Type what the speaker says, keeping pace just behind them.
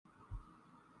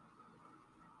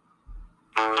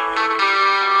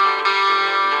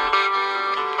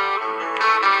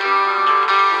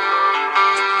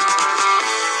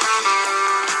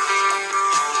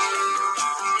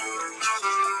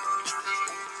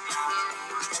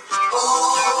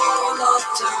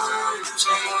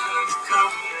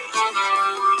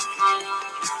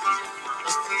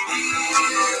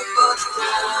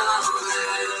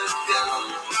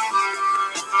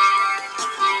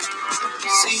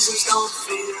Seasons don't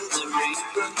feel the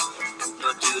reaper,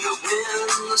 nor do the wind,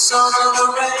 the sun, or the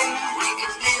rain. We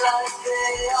can be like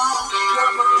they are.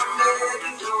 Come on,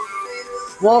 baby, don't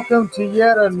feel. Welcome to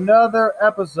yet another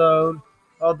episode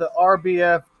of the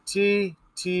RBFTT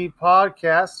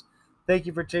podcast. Thank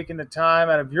you for taking the time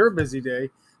out of your busy day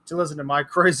to listen to my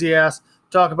crazy ass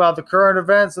talk about the current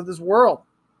events of this world.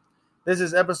 This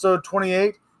is episode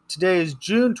 28. Today is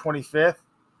June 25th,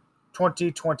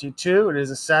 2022. It is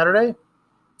a Saturday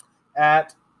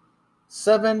at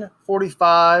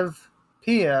 7:45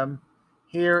 p.m.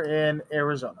 here in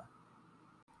Arizona.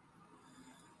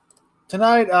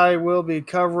 Tonight I will be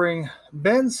covering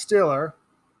Ben Stiller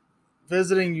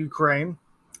visiting Ukraine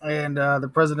and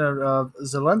the president of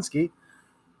Zelensky,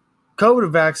 COVID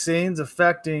vaccines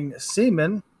affecting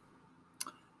seamen,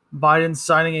 Biden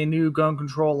signing a new gun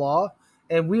control law,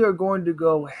 and we are going to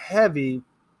go heavy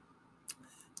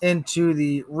into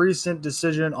the recent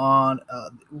decision on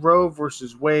Roe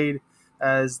versus Wade,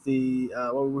 as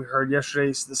what we heard yesterday,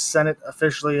 the Senate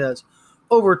officially has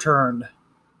overturned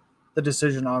the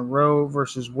decision on Roe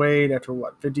versus Wade after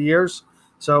 50 years.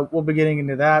 So we'll be getting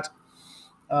into that.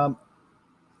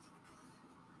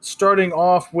 Starting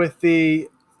off with the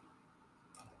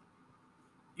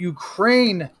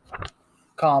Ukraine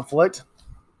conflict.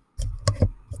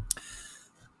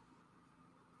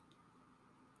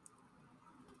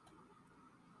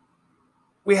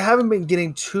 We haven't been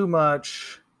getting too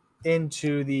much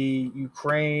into the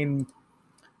Ukraine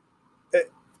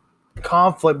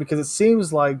conflict because it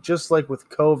seems like, just like with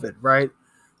COVID, right,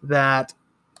 that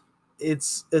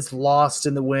it's lost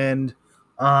in the wind,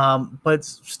 but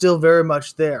it's still very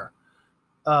much there.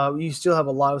 You still have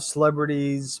a lot of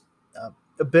celebrities.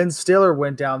 Ben Stiller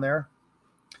went down there.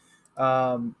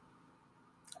 A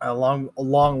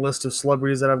long list of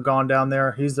celebrities that have gone down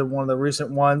there. He's one of the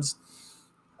recent ones.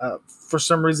 For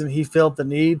some reason, he felt the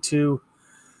need to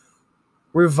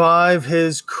revive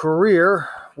his career,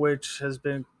 which has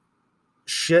been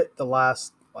shit the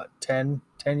last 10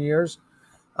 years.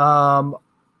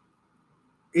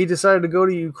 He decided to go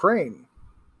to Ukraine.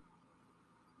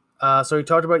 So he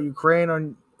talked about Ukraine,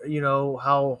 on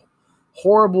how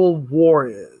horrible war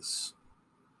is,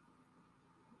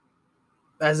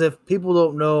 as if people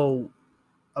don't know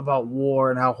about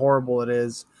war and how horrible it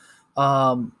is.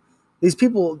 These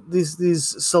people,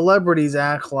 these celebrities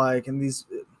act like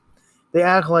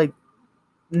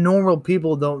normal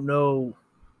people don't know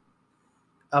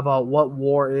about what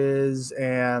war is,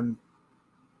 and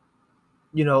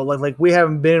like we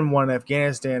haven't been in one in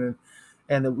Afghanistan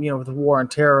and the war on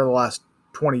terror the last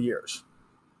 20 years.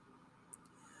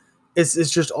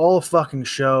 It's just all a fucking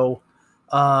show,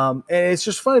 and it's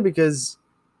just funny because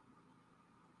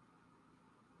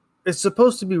it's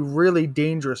supposed to be really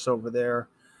dangerous over there.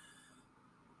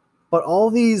 But all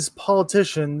these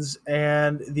politicians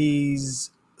and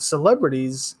these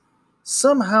celebrities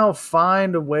somehow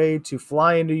find a way to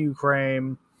fly into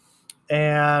Ukraine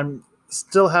and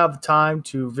still have time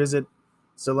to visit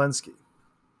Zelensky.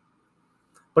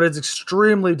 But it's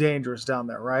extremely dangerous down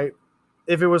there, right?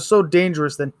 If it was so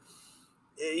dangerous, then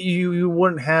you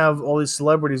wouldn't have all these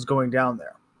celebrities going down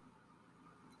there.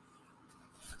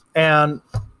 And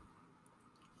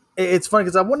it's funny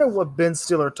because I wonder what Ben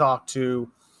Stiller talked to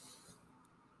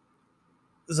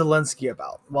Zelensky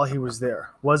about while he was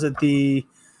there. Was it the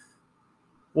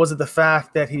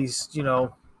fact that he's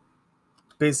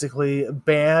basically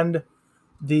banned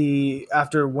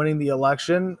after winning the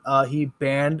election, he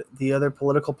banned the other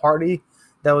political party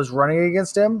that was running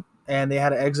against him, and they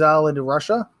had to exile into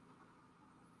Russia?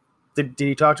 Did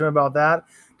he talk to him about that?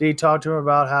 Did he talk to him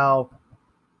about how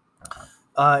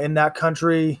in that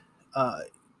country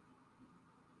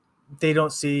they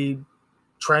don't see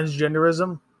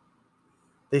transgenderism?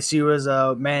 They see you as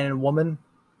a man and woman,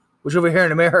 which over here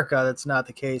in America, that's not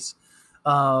the case.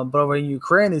 But over in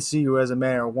Ukraine, they see you as a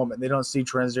man or a woman. They don't see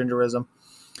transgenderism.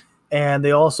 And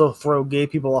they also throw gay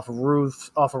people off of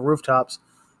rooftops.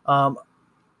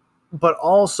 But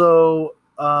also,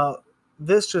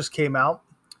 this just came out.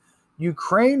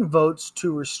 Ukraine votes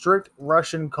to restrict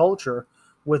Russian culture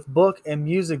with book and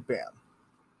music ban.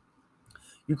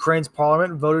 Ukraine's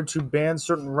parliament voted to ban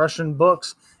certain Russian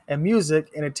books and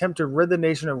music in an attempt to rid the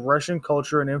nation of Russian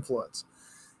culture and influence.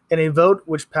 In a vote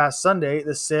which passed Sunday,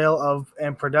 the sale of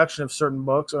and production of certain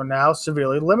books are now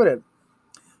severely limited.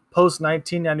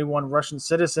 Post-1991 Russian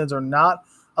citizens are not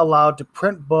allowed to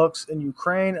print books in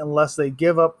Ukraine unless they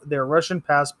give up their Russian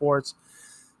passports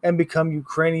and become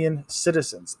Ukrainian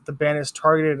citizens. The ban is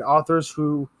targeted at authors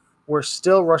who were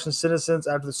still Russian citizens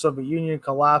after the Soviet Union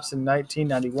collapsed in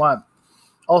 1991.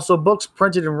 Also, books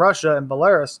printed in Russia and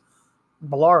Belarus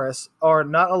are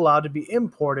not allowed to be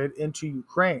imported into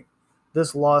Ukraine.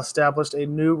 This law established a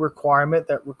new requirement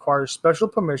that requires special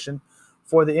permission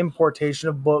for the importation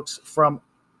of books from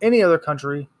any other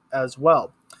country as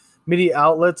well. Media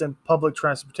outlets and public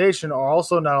transportation are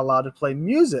also not allowed to play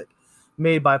music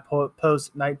made by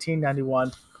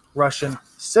post-1991 Russian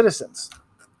citizens.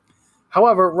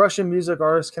 However, Russian music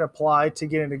artists can apply to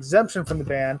get an exemption from the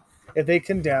ban if they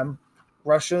condemn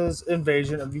Russia's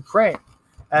invasion of Ukraine.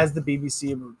 As the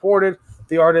BBC reported,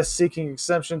 the artists seeking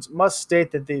exemptions must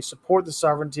state that they support the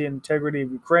sovereignty and integrity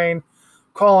of Ukraine,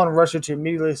 call on Russia to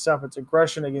immediately stop its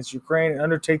aggression against Ukraine, and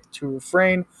undertake to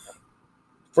refrain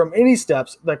from any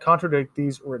steps that contradict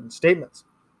these written statements.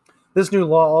 This new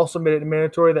law also made it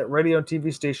mandatory that radio and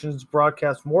TV stations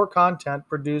broadcast more content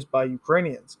produced by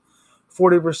Ukrainians.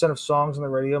 40% of songs on the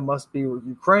radio must be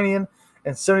Ukrainian,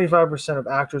 and 75% of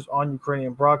actors on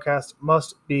Ukrainian broadcasts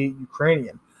must be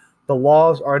Ukrainian. The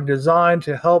laws are designed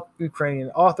to help Ukrainian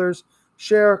authors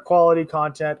share quality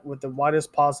content with the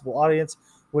widest possible audience,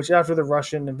 which after the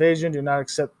Russian invasion do not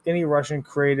accept any Russian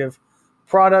creative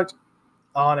product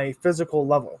on a physical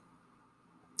level.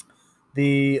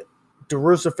 The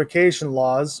derussification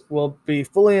laws will be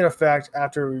fully in effect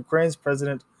after Ukraine's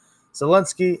President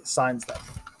Zelensky signs them.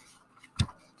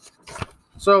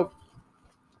 So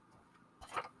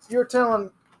you're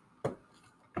telling,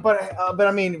 but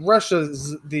I mean,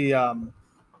 Russia's the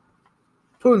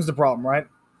Putin's the problem, right?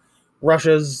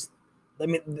 That's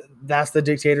the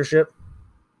dictatorship.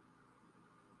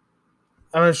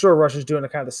 I'm sure Russia's doing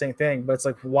kind of the same thing, but it's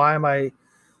like, why am I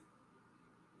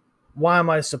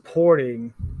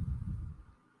supporting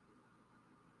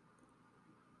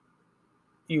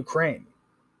Ukraine?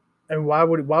 And why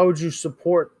would you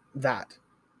support that?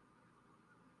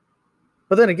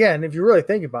 But then again, if you really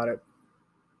think about it,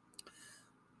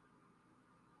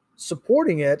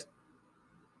 supporting it,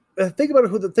 think about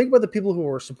the people who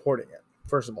are supporting it.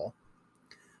 First of all,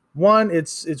 one,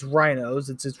 it's rhinos,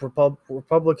 it's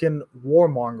Republican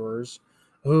warmongers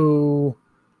who,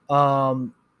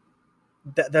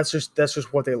 that's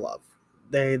just what they love.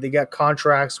 They got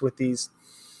contracts with these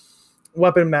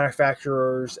weapon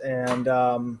manufacturers, and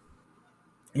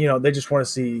they just want to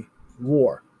see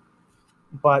war.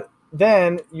 But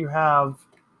then you have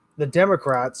the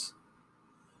Democrats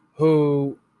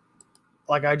who,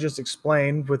 like I just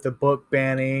explained, with the book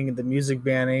banning and the music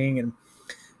banning, and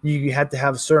you had to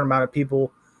have a certain amount of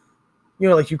people,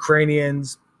 like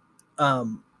Ukrainians,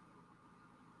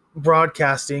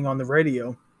 broadcasting on the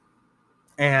radio.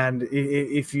 And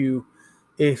if you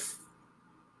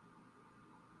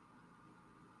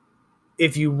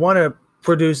want to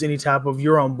produce any type of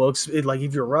your own books, like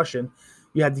if you're Russian,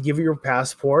 you have to give it your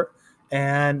passport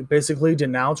and basically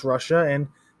denounce Russia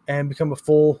and become a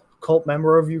full cult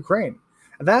member of Ukraine.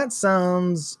 And that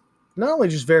sounds not only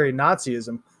just very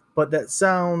Nazism, but that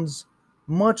sounds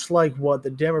much like what the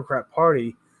Democrat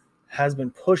Party has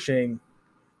been pushing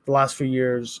the last few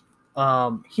years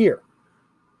here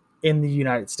in the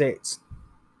United States.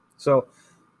 So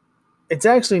it's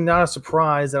actually not a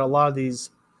surprise that a lot of these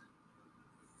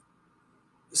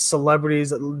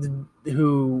celebrities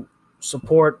who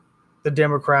support the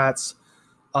Democrats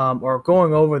are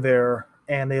going over there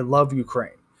and they love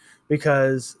Ukraine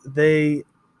because they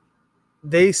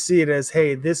see it as,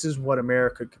 hey, this is what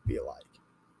America could be like.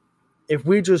 If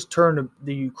we just turn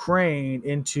the Ukraine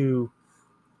into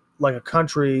like a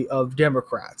country of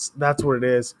Democrats, that's what it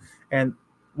is. And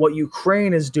what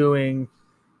Ukraine is doing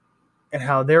and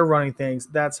how they're running things,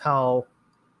 that's how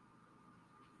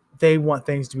they want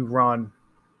things to be run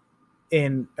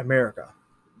in America.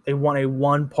 They want a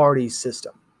one-party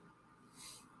system.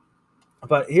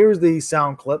 But here's the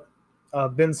sound clip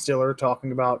of Ben Stiller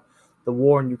talking about the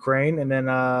war in Ukraine, and then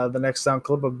the next sound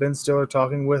clip of Ben Stiller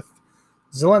talking with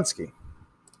Zelensky.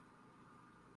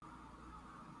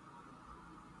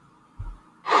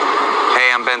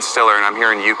 Hey, I'm Ben Stiller, and I'm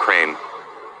here in Ukraine.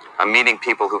 I'm meeting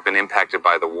people who've been impacted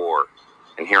by the war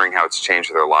and hearing how it's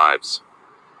changed their lives.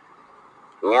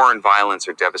 War and violence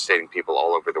are devastating people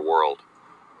all over the world.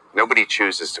 Nobody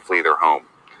chooses to flee their home.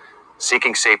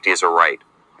 Seeking safety is a right,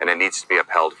 and it needs to be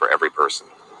upheld for every person.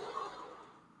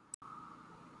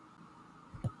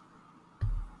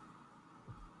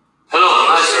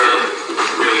 Hello, sir.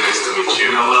 Really nice to meet you.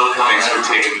 welcome. Thanks for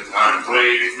taking the time.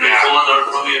 Great honor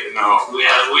from you. No. We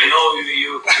know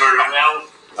you very well.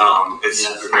 It's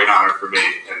a great honor for me,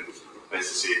 and nice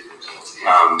to see you.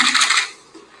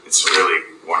 It's really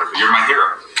wonderful. You're my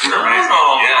hero. You're amazing.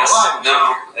 Yes.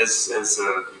 No. As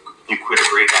you quit a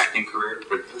great acting career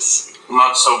for this.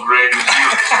 Not so great as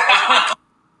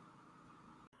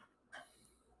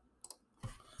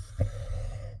you.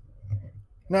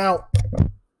 Now,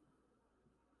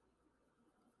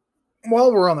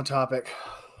 while we're on the topic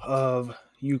of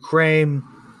Ukraine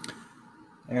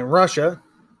and Russia,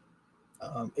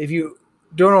 if you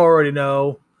don't already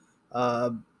know,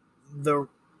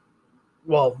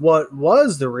 what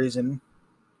was the reason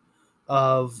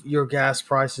of your gas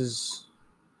prices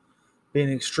being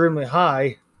extremely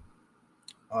high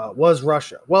was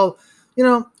Russia. Well,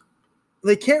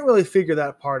 they can't really figure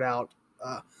that part out.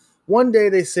 One day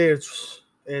they say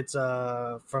it's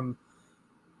from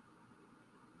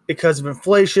because of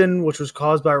inflation, which was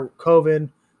caused by COVID, and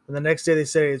the next day they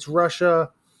say it's Russia.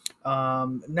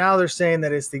 Now they're saying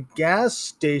that it's the gas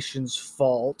station's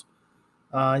fault.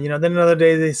 Then another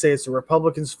day they say it's the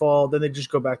Republicans' fault. Then they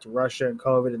just go back to Russia and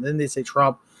COVID, and then they say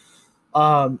Trump.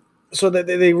 So that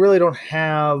they really don't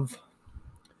have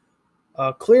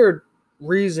a clear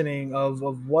reasoning of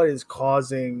what is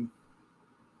causing.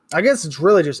 I guess it's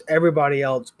really just everybody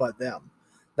else but them.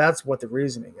 That's what the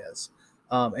reasoning is.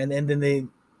 And then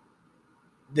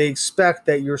they expect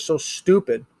that you're so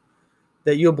stupid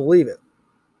that you'll believe it.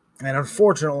 And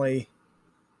unfortunately,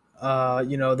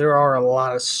 there are a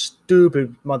lot of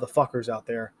stupid motherfuckers out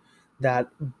there that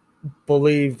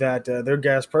believe that their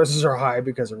gas prices are high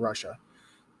because of Russia.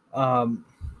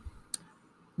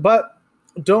 But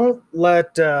don't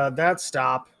let that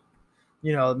stop,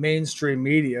 mainstream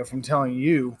media from telling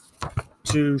you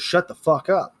to shut the fuck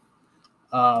up.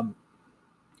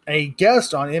 A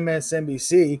guest on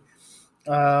MSNBC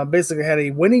basically had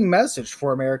a winning message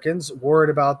for Americans worried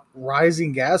about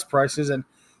rising gas prices and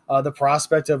the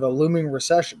prospect of a looming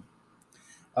recession.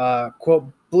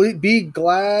 Quote, be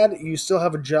glad you still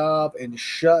have a job and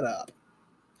shut up.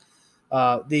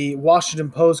 The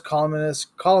Washington Post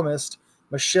columnist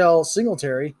Michelle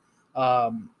Singletary,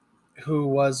 who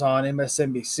was on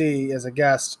MSNBC as a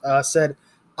guest, said,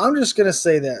 I'm just going to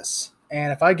say this,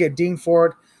 and if I get dinged for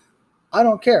it, I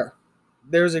don't care.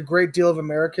 There's a great deal of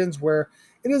Americans where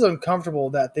it is uncomfortable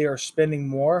that they are spending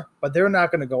more, but they're not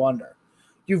going to go under.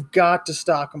 You've got to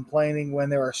stop complaining when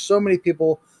there are so many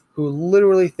people who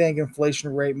literally think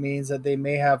inflation rate means that they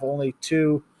may have only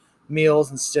 2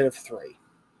 meals instead of 3.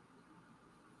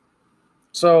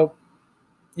 So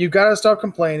you've got to stop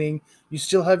complaining. You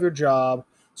still have your job.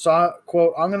 So,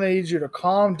 quote, I'm going to need you to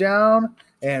calm down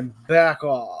and back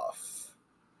off.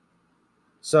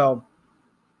 So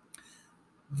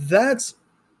that's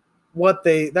what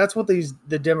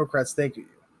the Democrats think of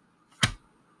you.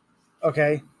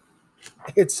 Okay?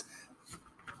 It's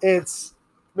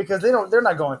because they're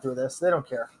not going through this. They don't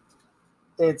care.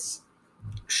 It's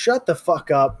shut the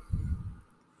fuck up.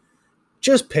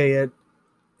 Just pay it.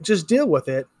 Just deal with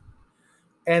it.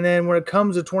 And then when it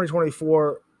comes to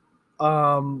 2024,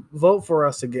 vote for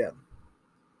us again.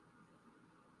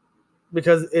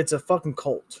 Because it's a fucking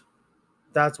cult.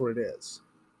 That's what it is.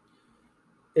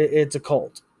 It's a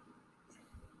cult.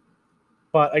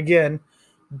 But again,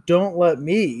 don't let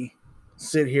me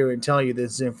sit here and tell you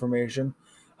this information.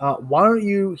 Why don't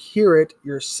you hear it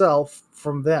yourself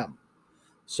from them?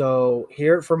 So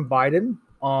hear it from Biden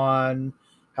on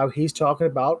how he's talking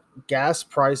about gas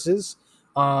prices.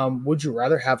 Would you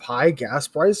rather have high gas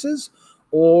prices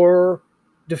or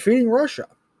defeating Russia?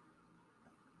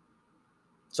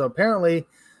 So apparently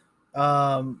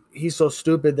he's so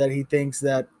stupid that he thinks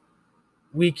that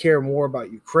we care more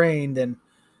about Ukraine than,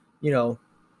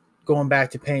 going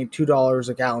back to paying $2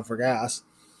 a gallon for gas.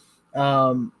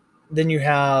 Then you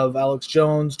have Alex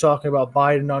Jones talking about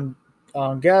Biden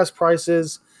on gas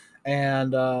prices.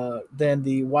 And then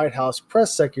the White House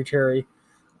press secretary,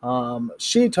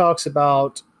 she talks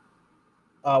about,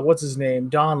 what's his name?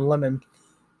 Don Lemon,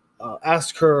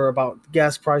 asked her about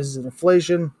gas prices and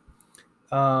inflation.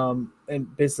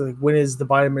 And basically, when is the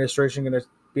Biden administration going to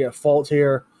be at fault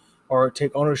here or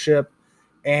take ownership?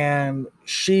 And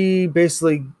she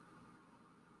basically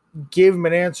gave him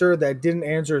an answer that didn't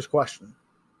answer his question.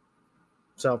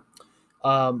 So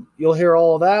you'll hear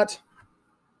all of that,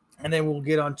 and then we'll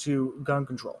get on to gun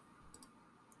control.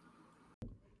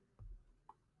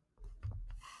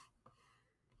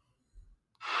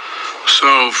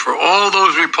 So for all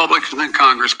those Republicans in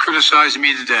Congress criticizing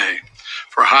me today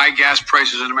for high gas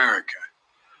prices in America,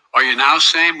 are you now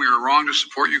saying we were wrong to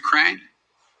support Ukraine?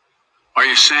 Are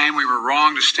you saying we were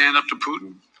wrong to stand up to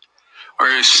Putin? Are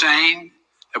you saying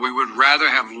that we would rather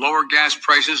have lower gas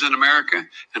prices in America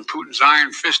and Putin's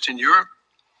iron fist in Europe?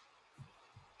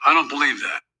 I don't believe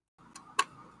that.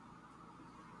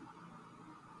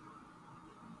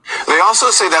 They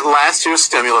also say that last year's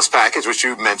stimulus package, which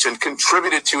you mentioned,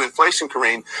 contributed to inflation,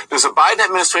 Karine. Does the Biden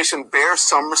administration bear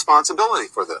some responsibility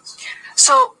for this?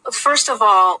 So, first of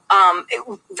all,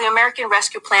 the American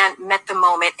Rescue Plan met the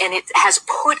moment, and it has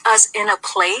put us in a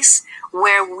place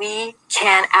where we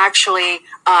can actually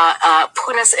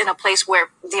put us in a place where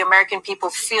the American people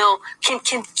feel can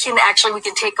actually we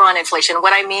can take on inflation.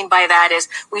 What I mean by that is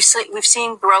we've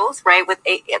seen growth, right? With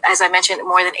as I mentioned,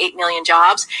 more than 8 million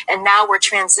jobs, and now we're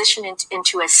transitioning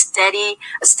into a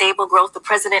stable growth. The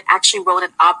president actually wrote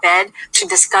an op-ed to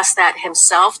discuss that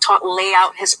himself, lay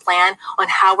out his plan on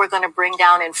how we're going to bring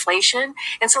down inflation,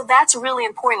 and so that's really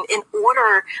important. In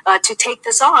order to take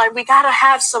this on, we got to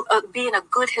have some be in a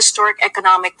good historic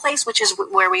economic place, which is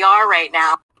where we are right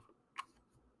now.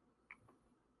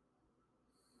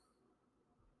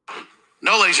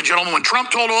 No, ladies and gentlemen, when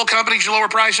Trump told oil companies to lower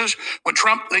prices,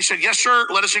 they said, yes, sir,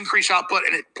 let us increase output,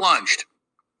 and it plunged.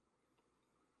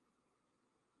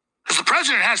 Because the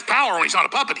president has power when he's not a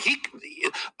puppet.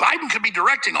 Biden could be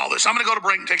directing all this. I'm going to go to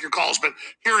break and take your calls, but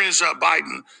here is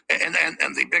Biden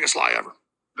and the biggest lie ever.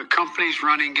 The companies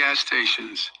running gas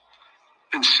stations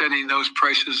and setting those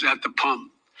prices at the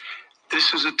pump.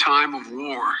 This is a time of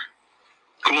war,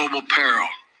 global peril,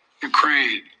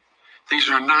 Ukraine. These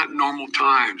are not normal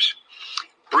times.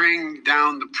 Bring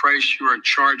down the price you are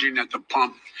charging at the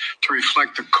pump to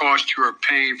reflect the cost you are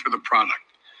paying for the product.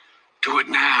 Do it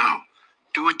now.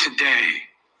 Do it today.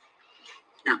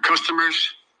 Your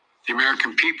customers, the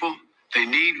American people, they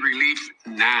need relief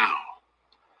now.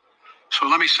 So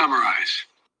let me summarize.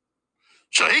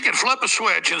 So he can flip a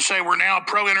switch and say we're now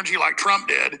pro-energy like Trump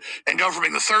did and go from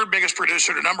being the third biggest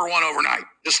producer to number one overnight.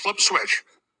 Just flip a switch.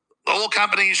 The oil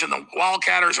companies and the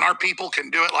wildcatters and our people can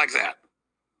do it like that.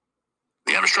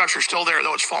 The infrastructure is still there,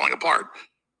 though it's falling apart.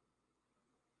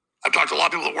 I've talked to a lot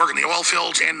of people that work in the oil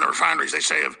fields and the refineries. They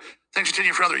say if things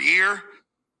continue for another year,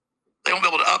 they won't be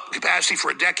able to up capacity for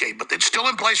a decade, but it's still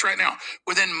in place right now.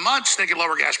 Within months, they could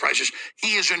lower gas prices.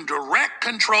 He is in direct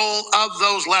control of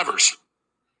those levers,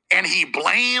 and he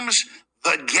blames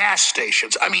the gas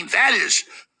stations. I mean, that is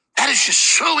just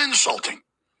so insulting.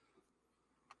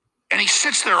 And he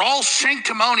sits there all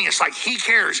sanctimonious like he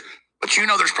cares, but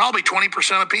there's probably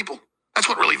 20% of people. That's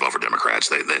what really vote for Democrats.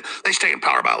 They stay in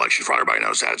power by election fraud. Everybody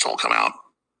knows that. It's all come out.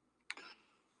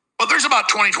 But there's about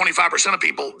 20-25% of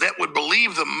people that would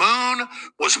believe the moon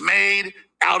was made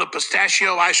out of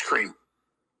pistachio ice cream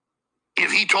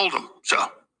if he told them so.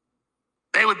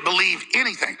 They would believe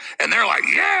anything. And they're like,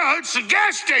 yeah, it's the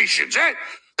gas stations. They're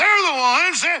the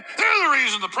ones. They're the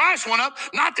reason the price went up.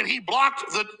 Not that he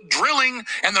blocked the drilling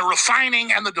and the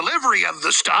refining and the delivery of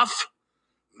the stuff.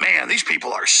 Man, these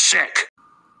people are sick.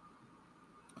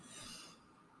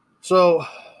 So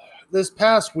this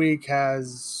past week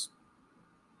has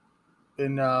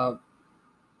been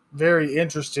very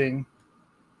interesting.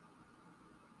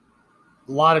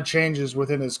 A lot of changes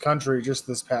within this country just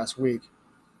this past week.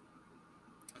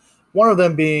 One of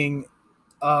them being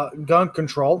gun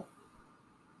control.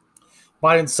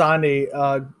 Biden signed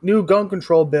a new gun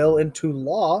control bill into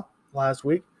law last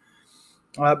week.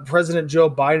 President Joe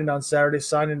Biden on Saturday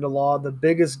signed into law the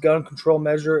biggest gun control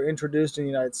measure introduced in the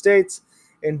United States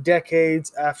in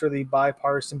decades after the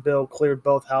bipartisan bill cleared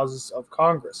both houses of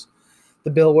Congress. The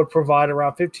bill would provide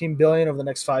around $15 billion over the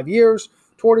next 5 years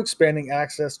toward expanding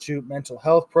access to mental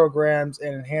health programs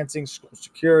and enhancing school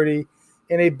security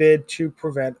in a bid to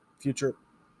prevent future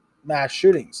mass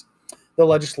shootings. The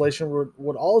legislation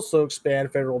would also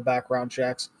expand federal background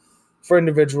checks for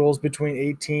individuals between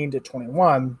 18 to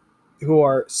 21 who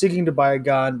are seeking to buy a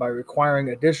gun by requiring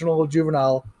additional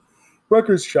juvenile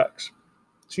records checks.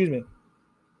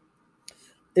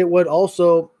 It would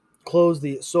also close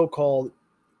the so-called,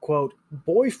 quote,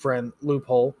 boyfriend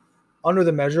loophole. Under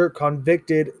the measure,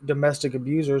 convicted domestic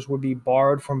abusers would be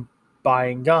barred from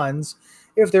buying guns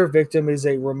if their victim is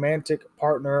a romantic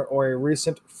partner or a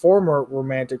recent former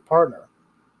romantic partner.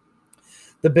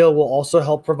 The bill will also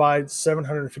help provide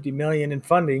 $750 million in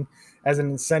funding as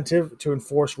an incentive to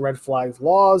enforce red flag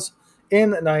laws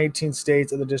in 19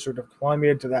 states and the District of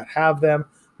Columbia that have them,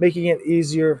 making it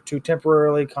easier to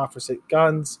temporarily confiscate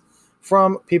guns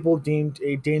from people deemed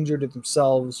a danger to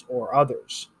themselves or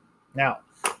others. Now,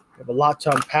 we have a lot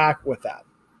to unpack with that.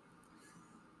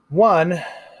 One,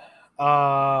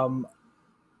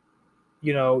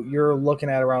 you're looking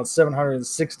at around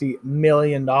 $760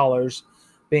 million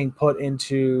being put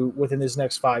into, within this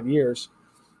next 5 years,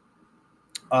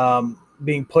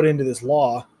 being put into this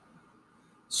law.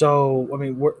 So, I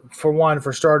mean,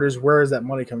 for starters, where is that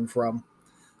money coming from?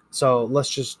 So let's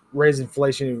just raise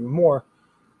inflation even more.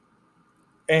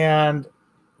 And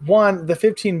the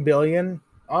 15 billion.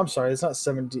 I'm sorry, it's not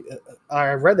 70.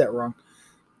 I read that wrong.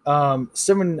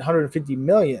 750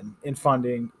 million in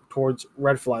funding towards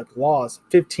red flag laws.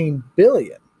 15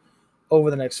 billion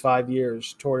over the next 5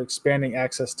 years toward expanding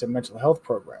access to mental health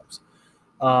programs.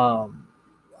 I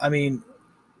mean,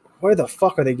 where the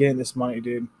fuck are they getting this money,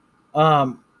 dude?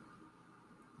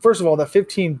 First of all, that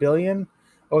 15 billion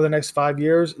over the next 5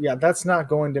 years, yeah, that's not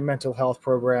going to mental health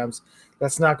programs.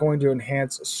 That's not going to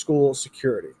enhance school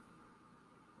security.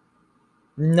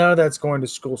 None of that's going to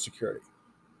school security.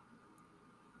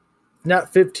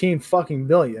 Not 15 fucking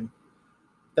billion.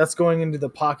 That's going into the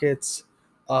pockets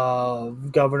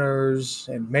of governors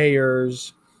and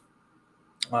mayors,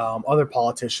 other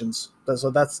politicians. So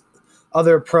that's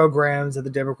other programs that the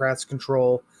Democrats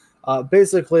control.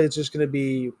 Basically, it's just going to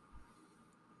be,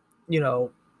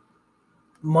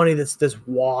 money that's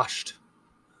washed,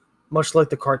 much like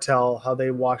the cartel, how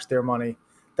they wash their money.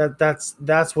 That's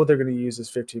what they're going to use this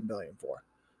 15 billion for.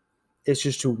 It's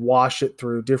just to wash it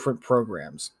through different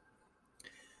programs.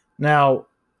 Now,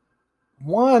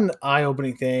 one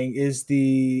eye-opening thing is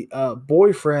the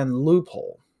boyfriend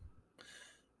loophole.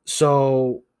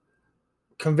 So,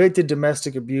 convicted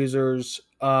domestic abusers,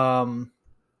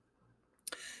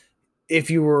 if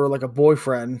you were like a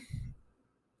boyfriend,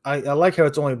 I like how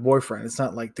it's only boyfriend. It's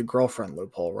not like the girlfriend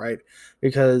loophole, right?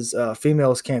 Because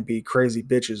females can't be crazy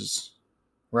bitches,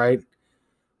 right?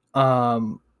 I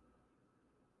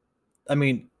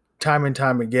mean, time and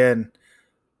time again,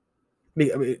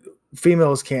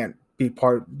 females can't be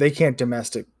they can't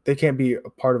be a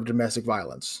part of domestic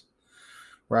violence,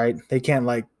 right? They can't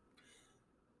like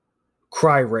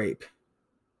cry rape.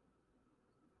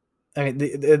 I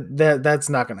mean, that's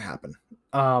not going to happen.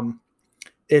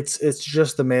 It's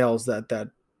just the males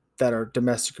that are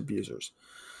domestic abusers.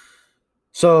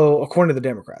 So according to the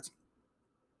Democrats,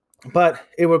 but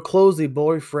it would close the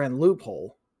boyfriend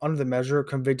loophole. Under the measure,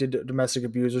 convicted domestic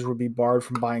abusers would be barred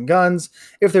from buying guns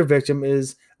if their victim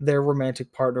is their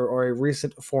romantic partner or a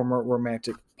recent former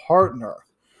romantic partner.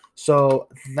 So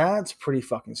that's pretty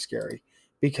fucking scary,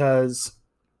 because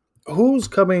who's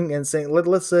coming and saying,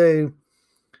 let's say,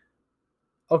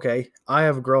 okay, I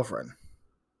have a girlfriend,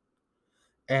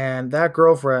 and that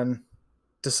girlfriend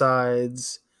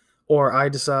decides, or I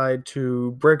decide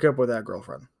to break up with that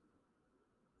girlfriend,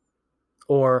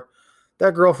 or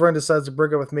that girlfriend decides to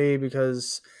break up with me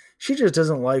because she just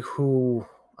doesn't like who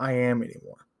I am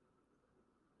anymore,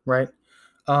 right?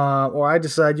 Or I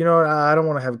decide, I don't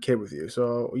want to have a kid with you,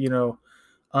 so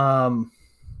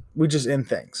we just end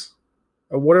things,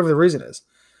 or whatever the reason is.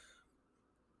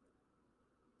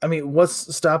 I mean,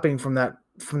 what's stopping from that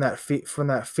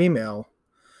female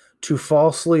to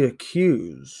falsely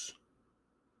accuse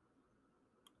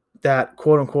that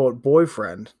quote unquote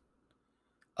boyfriend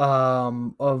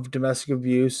of domestic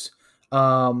abuse,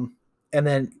 and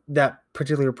then that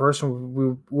particular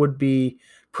person would be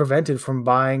prevented from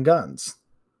buying guns?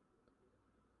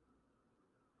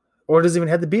 Or it doesn't even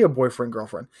have to be a boyfriend,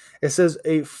 girlfriend. It says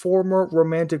a former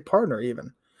romantic partner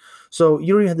even. So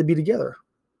you don't even have to be together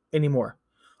anymore.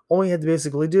 All you have to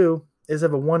basically do is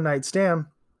have a one-night stand,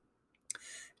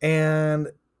 and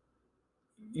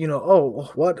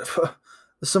what?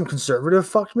 Some conservative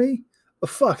fucked me?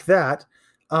 Fuck that.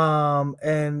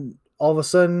 And all of a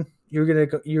sudden you're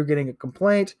getting a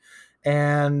complaint,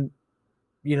 and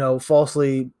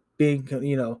falsely being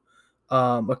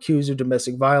accused of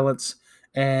domestic violence,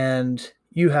 and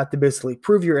you have to basically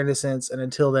prove your innocence, and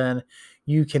until then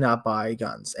you cannot buy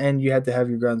guns, and you have to have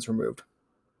your guns removed.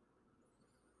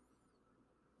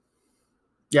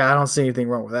 Yeah, I don't see anything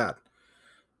wrong with that.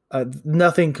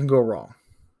 Nothing can go wrong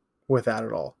with that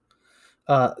at all.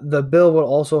 The bill will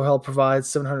also help provide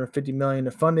 $750 million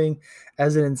of funding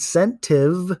as an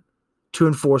incentive to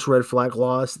enforce red flag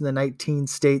laws in the 19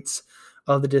 states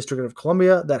of the District of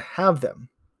Columbia that have them,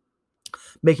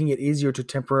 making it easier to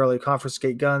temporarily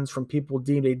confiscate guns from people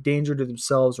deemed a danger to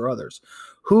themselves or others.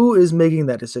 Who is making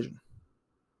that decision?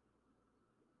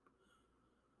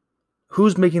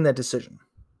 Who's making that decision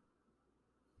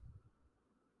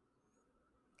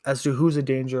as to who's a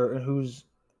danger and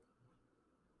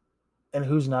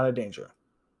who's not a danger?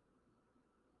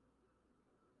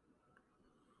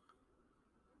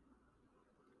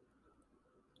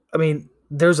 I mean,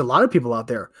 there's a lot of people out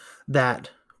there that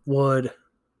would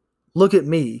look at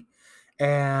me,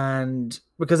 and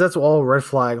because that's what all red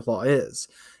flag law is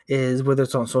whether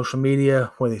it's on social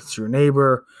media, whether it's your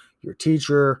neighbor, your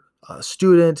teacher, a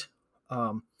student,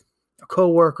 a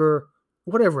coworker,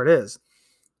 whatever it is,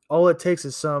 all it takes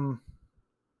is some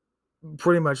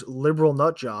pretty much liberal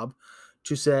nut job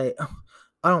to say, oh,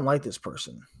 I don't like this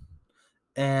person.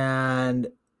 And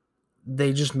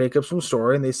they just make up some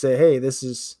story and they say, hey, this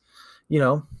is,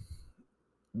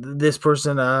 this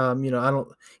person,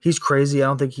 he's crazy. I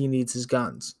don't think he needs his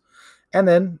guns. And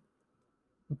then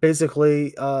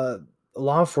basically,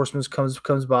 law enforcement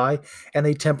comes by and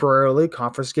they temporarily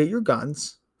confiscate your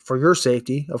guns for your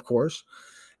safety, of course.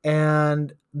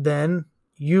 And then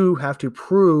you have to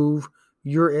prove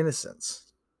your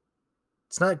innocence.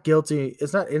 It's not guilty.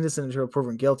 It's not innocent until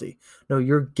proven guilty. No,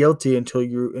 you're guilty until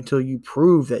you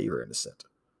prove that you're innocent.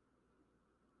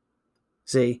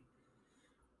 See?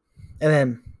 And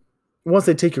then once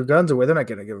they take your guns away, they're not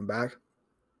going to give them back.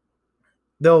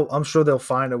 I'm sure they'll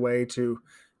find a way to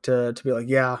be like,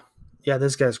 yeah,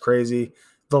 this guy's crazy.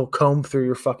 They'll comb through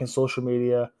your fucking social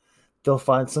media. They'll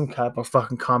find some type of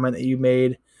fucking comment that you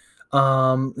made,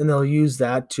 and they'll use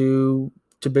that to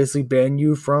basically ban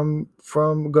you from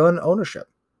gun ownership.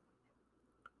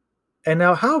 And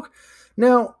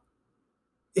now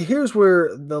here's where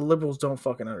the liberals don't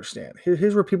fucking understand.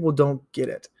 Here's where people don't get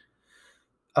it,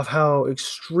 of how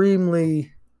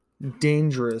extremely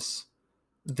dangerous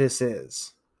this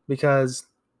is. Because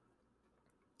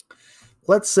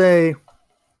let's say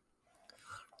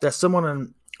that someone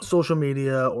on social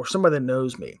media or somebody that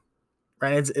knows me,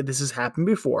 right? This has happened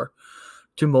before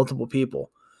to multiple people,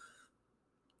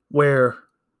 where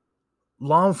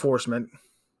law enforcement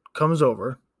comes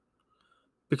over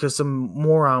because some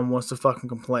moron wants to fucking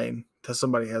complain that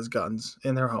somebody has guns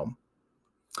in their home.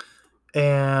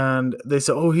 And they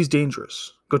say, oh, he's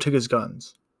dangerous. Go take his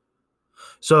guns.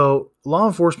 So law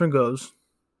enforcement goes,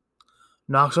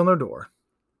 knocks on their door,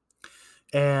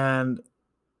 and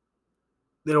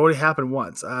it already happened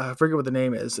once. I forget what the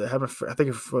name is. It happened, I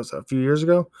think it was a few years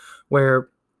ago, where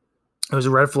it was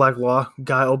a red flag law.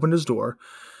 Guy opened his door,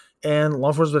 and law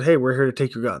enforcement said, hey, we're here to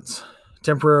take your guns.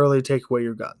 Temporarily take away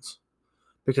your guns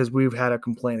because we've had a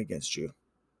complaint against you.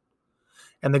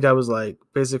 And the guy was like,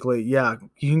 basically, yeah,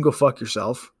 you can go fuck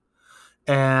yourself.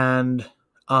 And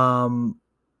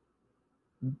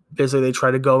basically they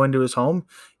tried to go into his home.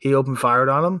 He opened fire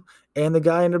on him, and the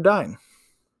guy ended up dying.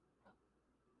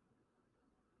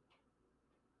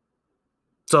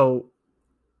 So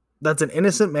that's an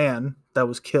innocent man that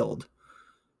was killed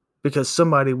because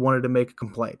somebody wanted to make a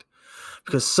complaint.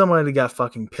 Because somebody got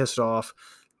fucking pissed off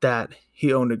that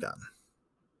he owned a gun.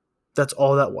 That's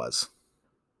all that was.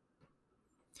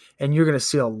 And you're going to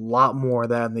see a lot more of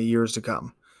that in the years to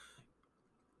come.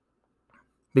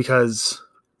 Because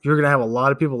you're going to have a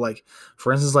lot of people, like,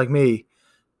 for instance, like me.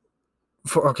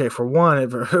 For one,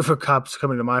 if a cop's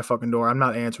coming to my fucking door, I'm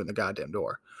not answering the goddamn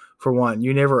door. For one,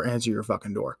 you never answer your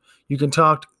fucking door. You can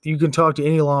talk to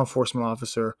any law enforcement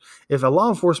officer. If a law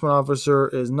enforcement officer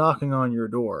is knocking on your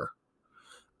door,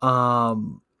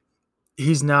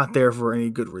 he's not there for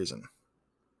any good reason.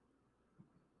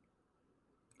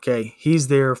 Okay, he's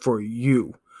there for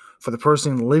you, for the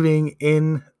person living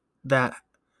in that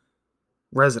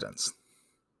residence.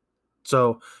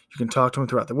 So you can talk to him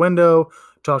throughout the window,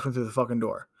 talk to him through the fucking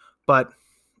door. But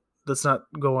let's not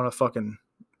go on a fucking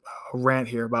rant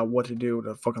here about what to do when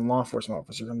a fucking law enforcement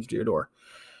officer comes to your door.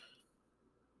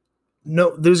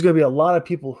 No, there's going to be a lot of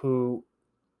people who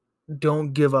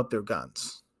don't give up their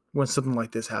guns when something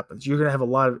like this happens. You're going to have a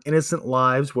lot of innocent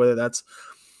lives, whether that's,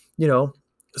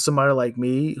 somebody like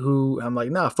me who I'm like,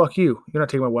 nah, fuck you. You're not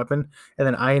taking my weapon. And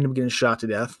then I end up getting shot to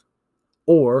death.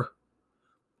 Or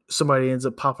somebody ends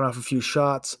up popping off a few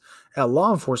shots at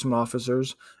law enforcement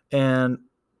officers, and,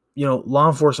 law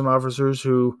enforcement officers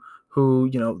who,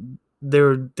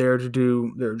 they're there to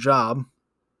do their job.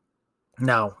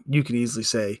 Now, you could easily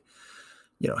say,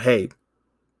 hey,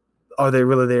 are they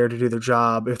really there to do their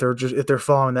job? If they're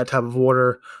following that type of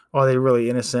order, are they really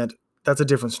innocent? That's a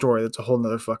different story. That's a whole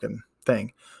nother fucking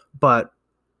thing. But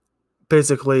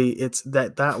basically, it's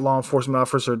that law enforcement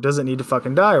officer doesn't need to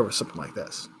fucking die over something like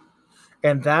this.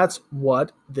 And that's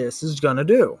what this is going to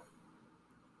do.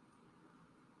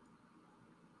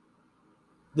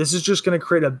 This is just going to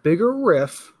create a bigger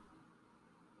rift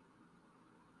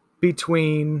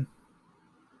between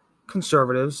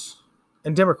conservatives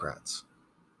and Democrats.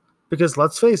 Because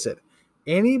let's face it,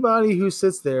 anybody who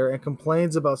sits there and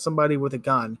complains about somebody with a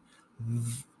gun,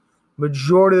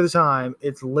 majority of the time,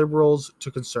 it's liberals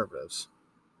to conservatives.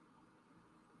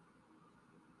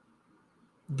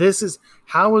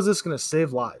 How is this going to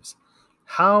save lives?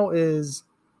 How is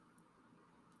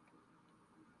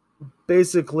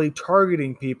basically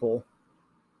targeting people,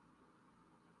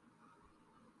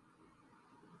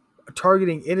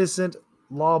 targeting innocent,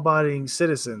 law-abiding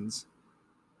citizens?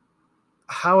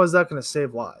 how is that going to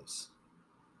save lives?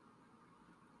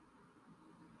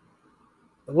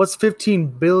 What's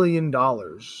 $15 billion going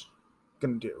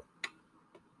to do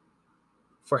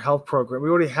for health program? We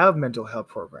already have mental health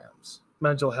programs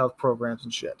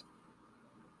and shit.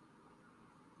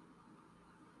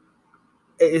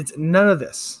 It's none of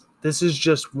this. This is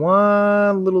just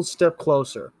one little step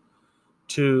closer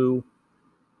to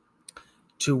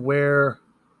where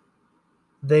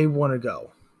they want to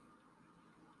go.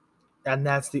 And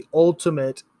that's the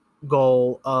ultimate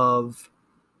goal of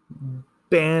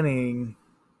banning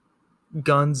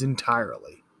guns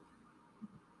entirely.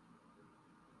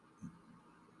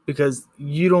 Because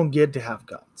you don't get to have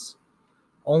guns.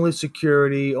 Only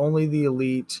security, only the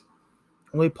elite,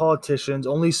 only politicians,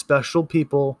 only special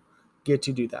people get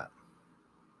to do that.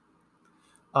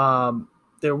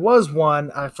 There was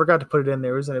one, I forgot to put it in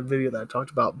there, it was in a video that I talked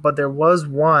about, but there was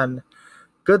one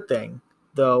good thing,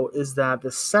 though, is that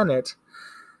the Senate,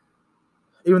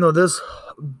 even though this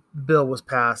bill was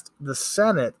passed, the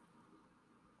Senate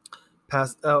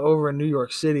passed over in New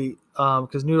York City,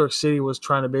 because New York City was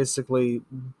trying to basically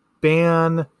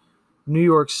ban New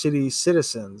York City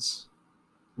citizens,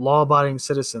 law-abiding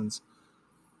citizens,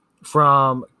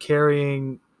 from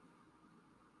carrying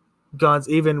guns,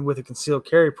 even with a concealed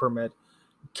carry permit,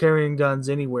 carrying guns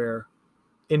anywhere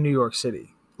in New York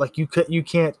City. Like you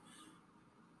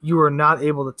are not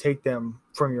able to take them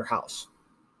from your house.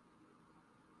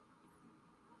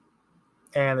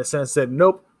 And the Senate said,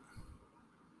 nope.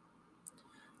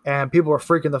 And people are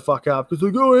freaking the fuck out because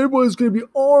like, oh, everybody's going to be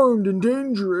armed and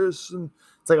dangerous. And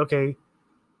it's like, okay,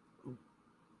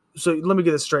 so let me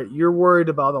get this straight. You're worried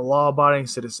about the law-abiding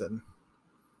citizen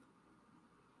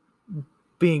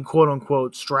being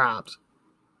quote-unquote strapped,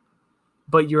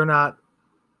 but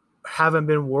haven't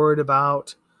been worried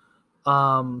about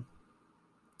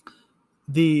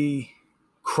the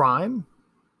crime,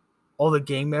 all the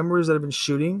gang members that have been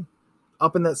shooting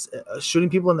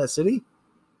people in that city.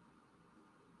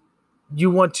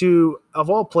 You want to, of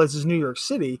all places, New York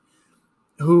City,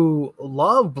 who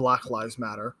love Black Lives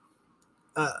Matter,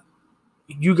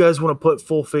 you guys want to put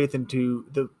full faith into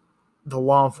the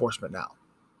law enforcement now.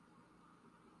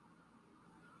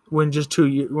 When just a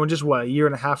year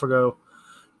and a half ago,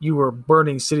 you were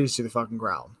burning cities to the fucking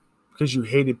ground because you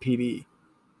hated PD.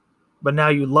 But now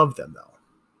you love them,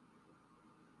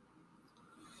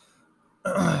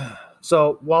 though.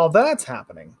 So while that's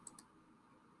happening,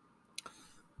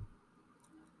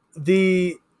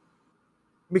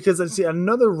 because I see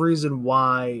another reason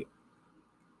why,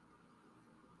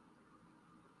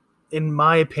 in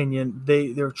my opinion,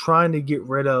 they're trying to get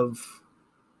rid of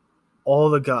all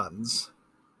the guns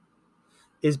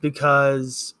is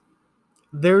because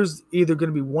there's either going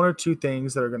to be one or two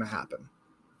things that are going to happen.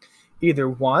 Either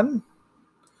one,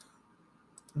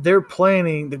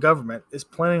 the government is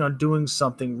planning on doing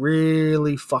something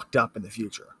really fucked up in the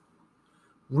future.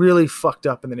 Really fucked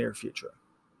up in the near future.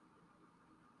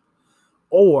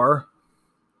 Or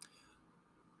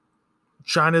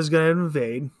China's going to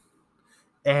invade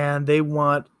and they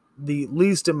want the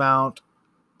least amount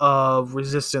of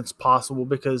resistance possible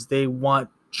because they want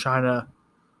China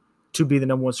to be the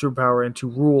number one superpower and to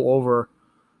rule over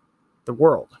the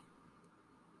world.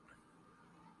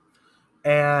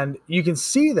 And you can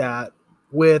see that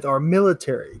with our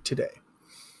military today,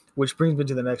 which brings me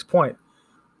to the next point.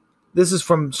 This is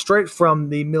straight from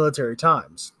the Military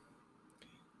Times.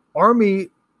 Army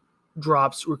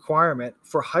drops requirement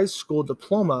for high school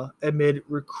diploma amid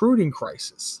recruiting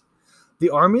crisis. The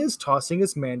Army is tossing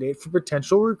its mandate for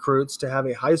potential recruits to have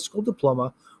a high school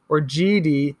diploma or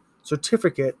GED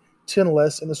certificate to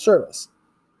enlist in the service,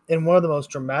 in one of the most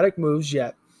dramatic moves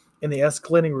yet in the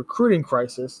escalating recruiting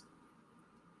crisis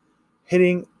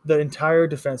hitting the entire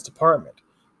Defense Department.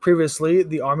 Previously,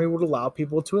 the Army would allow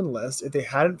people to enlist if they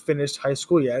hadn't finished high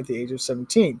school yet at the age of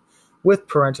 17, with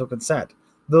parental consent.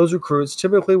 Those recruits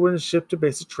typically wouldn't shift to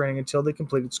basic training until they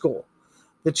completed school.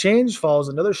 The change follows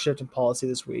another shift in policy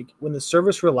this week when the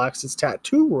service relaxed its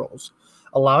tattoo rules,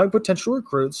 allowing potential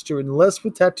recruits to enlist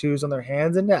with tattoos on their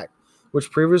hands and neck,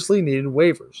 which previously needed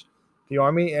waivers. The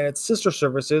Army and its sister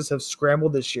services have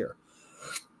scrambled this year,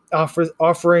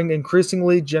 offering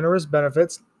increasingly generous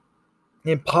benefits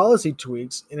and policy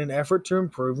tweaks in an effort to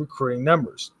improve recruiting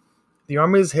numbers. The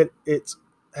Army has hit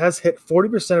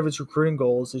 40% of its recruiting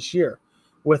goals this year,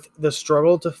 with the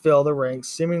struggle to fill the ranks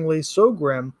seemingly so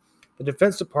grim. The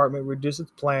Defense Department reduced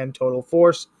its planned total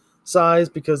force size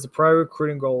because the prior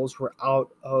recruiting goals were out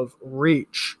of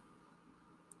reach.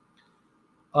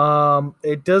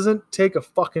 It doesn't take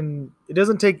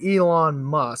Elon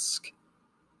Musk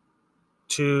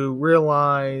to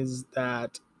realize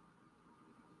that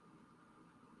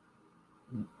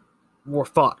we're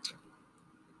fucked.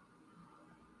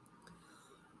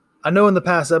 I know in the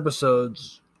past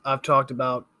episodes I've talked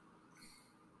about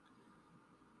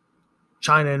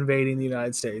China invading the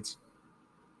United States.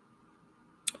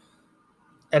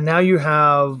 And now you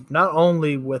have, not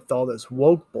only with all this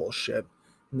woke bullshit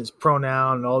and this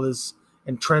pronoun and all this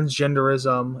and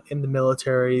transgenderism in the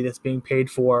military that's being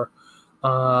paid for,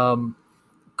 co-ed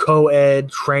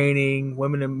training,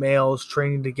 women and males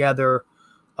training together,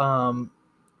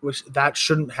 which that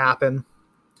shouldn't happen.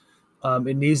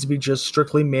 It needs to be just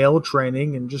strictly male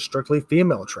training and just strictly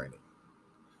female training.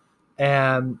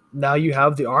 And now you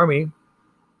have the Army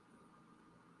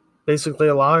basically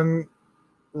allowing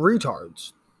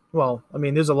retards. Well, I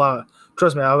mean, there's a lot of,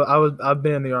 trust me, I've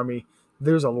been in the Army.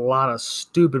 There's a lot of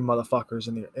stupid motherfuckers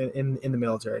in the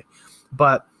military.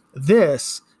 But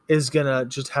this is going to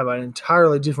just have an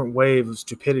entirely different wave of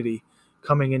stupidity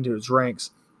coming into its ranks.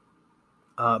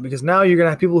 Because now you're going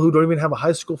to have people who don't even have a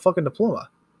high school fucking diploma.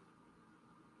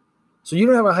 So you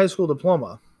don't have a high school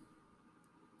diploma.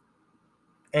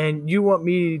 And you want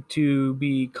me to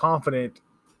be confident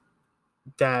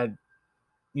that,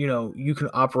 you know, you can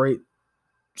operate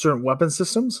certain weapon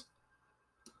systems?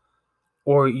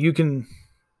 Or you can,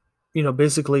 you know,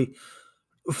 basically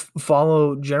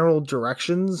follow general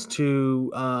directions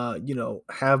to, you know,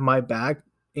 have my back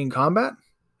in combat?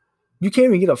 You can't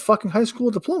even get a fucking high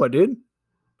school diploma, dude.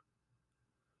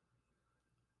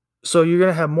 So you're going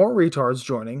to have more retards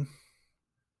joining,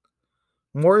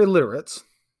 more illiterates,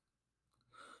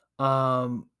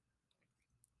 and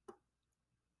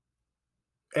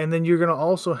then you're going to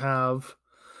also have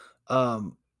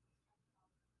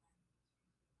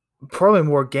probably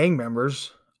more gang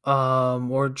members,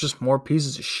 or just more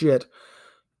pieces of shit.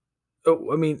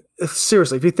 I mean,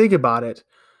 seriously, if you think about it,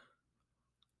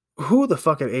 who the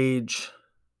fuck at age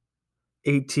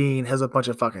 18 has a bunch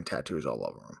of fucking tattoos all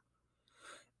over them?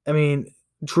 I mean,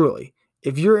 truly,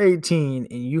 if you're 18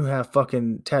 and you have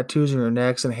fucking tattoos on your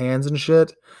necks and hands and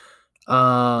shit,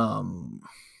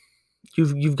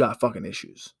 you've got fucking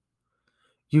issues.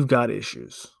 You've got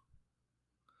issues.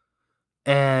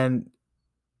 And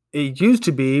it used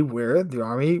to be where the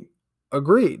Army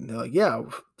agreed. They're like, yeah,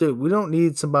 dude, we don't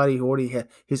need somebody who already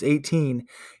is 18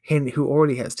 and who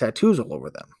already has tattoos all over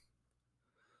them.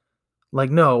 Like,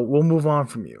 no, we'll move on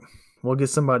from you. We'll get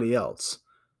somebody else.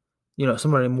 You know,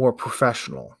 somebody more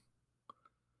professional.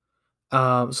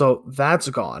 So that's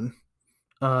gone.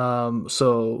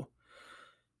 So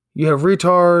you have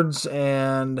retards,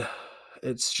 and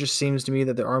it just seems to me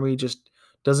that the Army just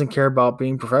doesn't care about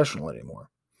being professional anymore.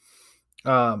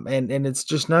 And it's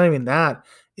just not even that.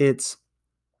 It's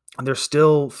they're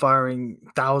still firing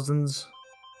thousands.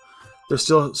 They're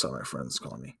still, sorry, my friend's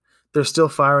calling me. They're still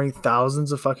firing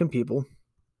thousands of fucking people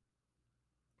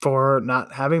for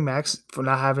not having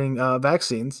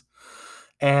vaccines,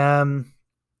 and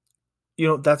you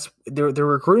know that's their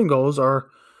recruiting goals are.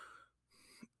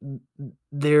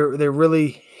 They really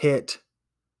hit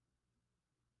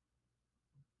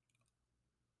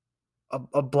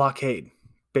a blockade,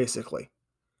 basically.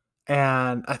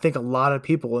 And I think a lot of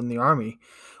people in the Army,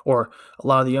 or a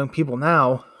lot of the young people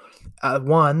now,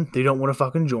 one, they don't want to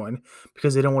fucking join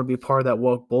because they don't want to be part of that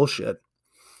woke bullshit.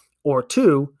 Or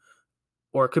two,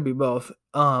 or it could be both.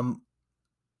 The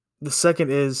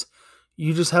second is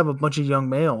you just have a bunch of young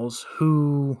males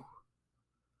who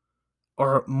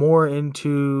are more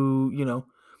into, you know,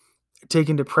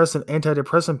 taking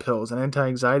antidepressant pills and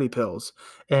anti-anxiety pills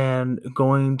and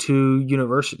going to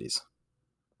universities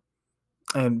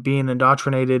and being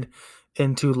indoctrinated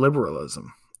into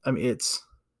liberalism. I mean,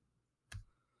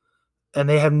 and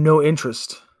they have no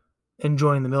interest in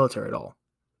joining the military at all.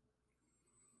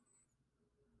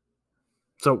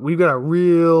 So we've got a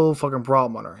real fucking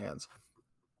problem on our hands.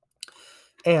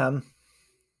 And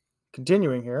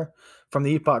continuing here from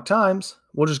the Epoch Times,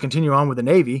 we'll just continue on with the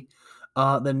Navy.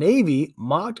 The Navy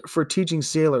mocked for teaching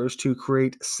sailors to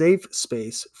create safe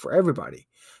space for everybody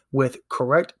with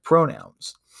correct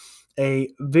pronouns. A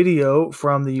video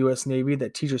from the U.S. Navy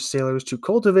that teaches sailors to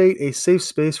cultivate a safe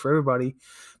space for everybody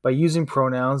by using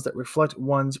pronouns that reflect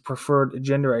one's preferred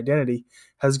gender identity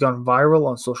has gone viral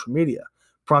on social media,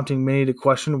 prompting many to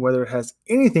question whether it has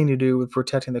anything to do with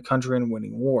protecting the country and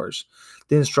winning wars.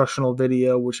 The instructional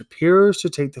video, which appears to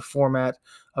take the format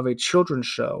of a children's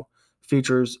show,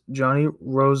 features Johnny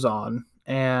Rozon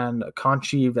and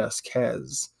Conchi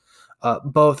Vasquez,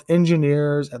 both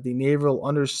engineers at the Naval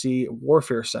Undersea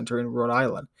Warfare Center in Rhode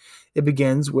Island. It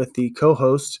begins with the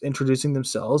co-hosts introducing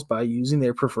themselves by using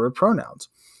their preferred pronouns.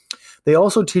 They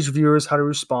also teach viewers how to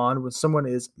respond when someone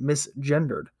is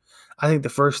misgendered. I think the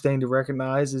first thing to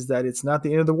recognize is that it's not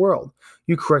the end of the world.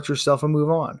 You correct yourself and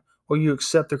move on. or you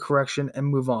accept the correction and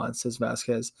move on, says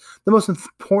Vasquez. The most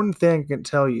important thing I can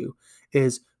tell you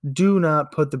is do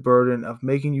not put the burden of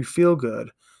making you feel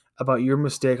good about your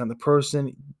mistake on the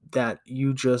person that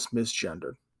you just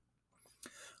misgendered.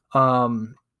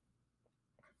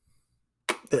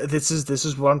 This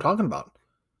is what I'm talking about.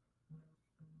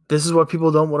 This is what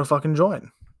people don't want to fucking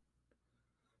join.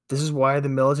 This is why the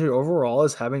military overall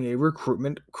is having a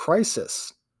recruitment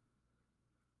crisis.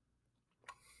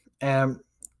 And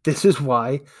this is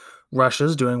why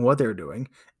Russia's doing what they're doing.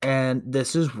 And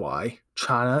this is why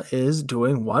China is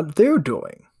doing what they're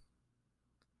doing.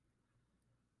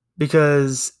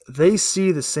 Because they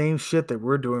see the same shit that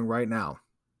we're doing right now.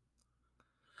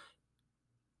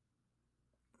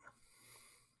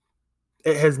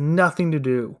 It has nothing to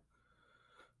do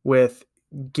with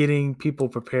getting people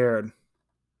prepared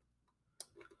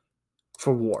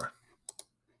for war.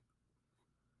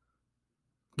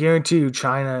 Guarantee you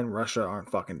China and Russia aren't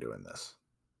fucking doing this.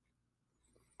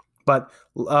 But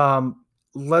I'm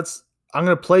going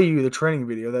to play you the training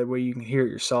video. That way you can hear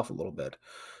it yourself a little bit.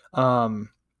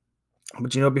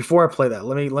 But before I play that,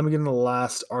 let me get into the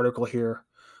last article here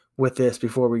with this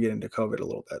before we get into COVID a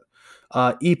little bit.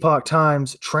 Epoch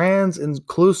Times, Trans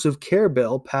Inclusive Care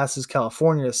Bill passes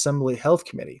California Assembly Health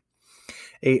Committee.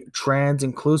 A trans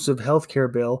inclusive health care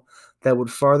bill that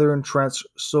would further entrench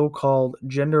so-called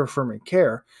gender-affirming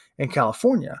care in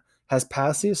California has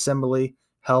passed the Assembly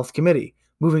Health Committee,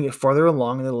 moving it further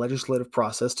along in the legislative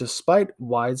process despite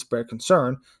widespread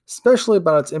concern, especially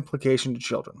about its implication to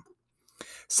children.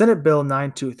 Senate Bill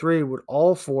 923 would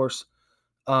force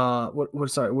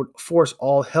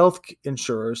all health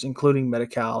insurers, including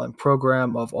Medi-Cal and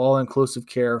Program of All-Inclusive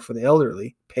Care for the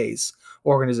Elderly, PACE,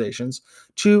 organizations,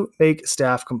 to make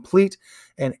staff complete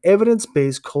and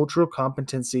evidence-based cultural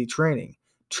competency training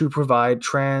to provide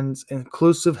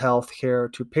trans-inclusive health care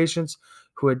to patients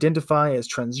who identify as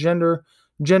transgender,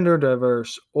 gender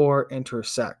diverse, or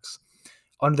intersex.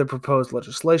 Under the proposed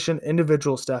legislation,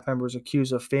 individual staff members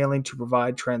accused of failing to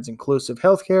provide trans-inclusive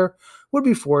health care would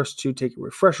be forced to take a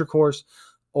refresher course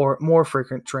or more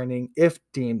frequent training if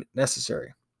deemed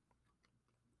necessary.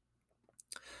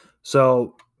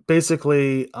 So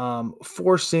basically,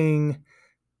 forcing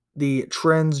the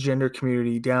transgender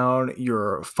community down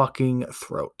your fucking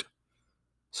throat.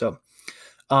 So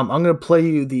I'm going to play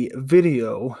you the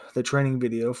video, the training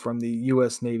video from the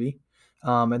U.S. Navy,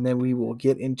 and then we will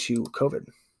get into COVID.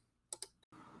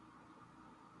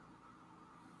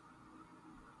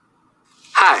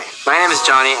 Hi, my name is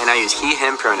Johnny, and I use he,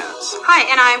 him pronouns. Hi,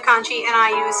 and I am Kanchi, and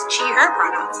I use she, her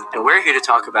pronouns. And we're here to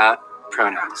talk about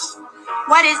pronouns.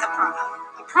 What is a pronoun?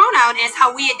 A pronoun is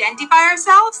how we identify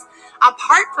ourselves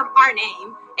apart from our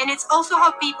name, and it's also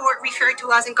how people refer to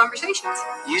us in conversations.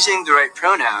 Using the right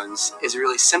pronouns is a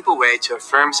really simple way to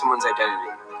affirm someone's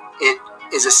identity. It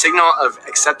is a signal of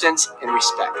acceptance and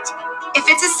respect. If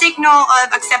it's a signal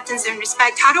of acceptance and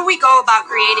respect, how do we go about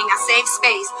creating a safe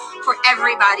space for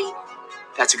everybody?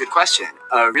 That's a good question.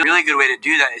 A really good way to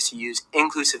do that is to use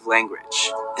inclusive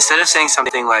language. Instead of saying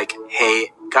something like,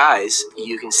 hey guys,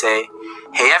 you can say,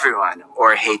 hey everyone,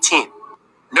 or hey team.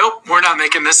 Nope, we're not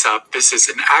making this up. This is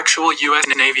an actual U.S.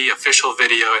 Navy official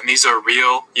video, and these are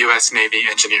real U.S. Navy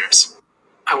engineers.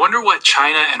 I wonder what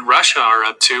China and Russia are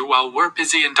up to while we're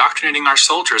busy indoctrinating our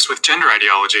soldiers with gender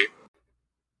ideology.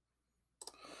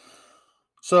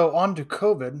 So on to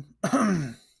COVID.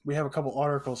 We have a couple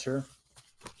articles here.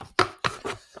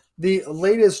 The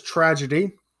latest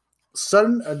tragedy,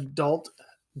 sudden adult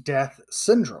death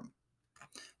syndrome.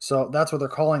 So that's what they're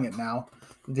calling it now.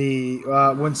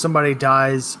 When somebody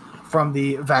dies from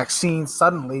the vaccine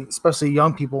suddenly, especially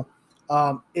young people,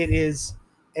 it is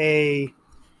a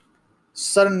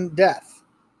sudden death.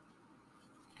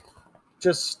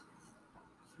 Just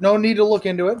no need to look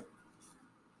into it.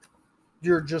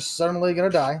 You're just suddenly going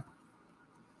to die.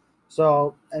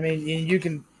 So, I mean,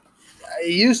 it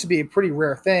used to be a pretty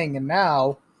rare thing, and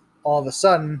now all of a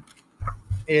sudden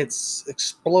it's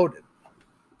exploded.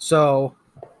 So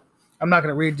I'm not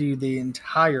going to read to you the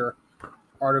entire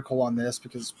article on this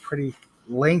because it's pretty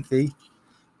lengthy.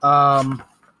 But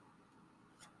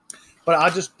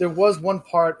there was one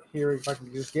part here, if I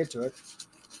can just get to it,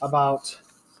 about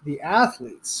the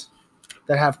athletes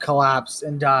that have collapsed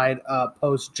and died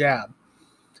post-jab.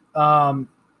 Among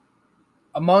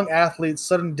athletes,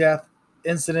 sudden death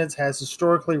incidence has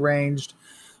historically ranged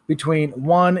between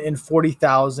 1 in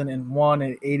 40,000 and 1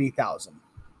 in 80,000.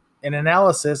 An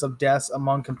analysis of deaths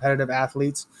among competitive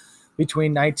athletes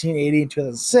between 1980 and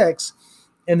 2006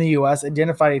 in the U.S.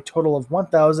 identified a total of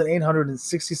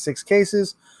 1,866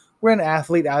 cases where an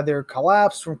athlete either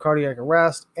collapsed from cardiac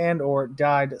arrest and or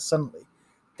died suddenly.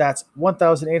 That's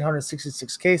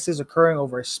 1,866 cases occurring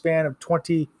over a span of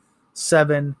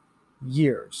 27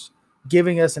 years,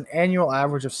 giving us an annual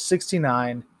average of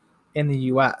 69 in the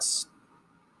U.S.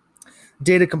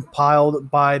 Data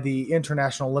compiled by the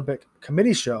International Olympic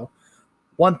Committee show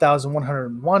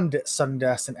 1,101 sudden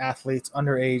deaths in athletes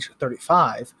under age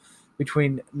 35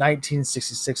 between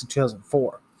 1966 and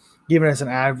 2004, giving us an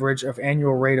average of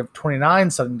annual rate of 29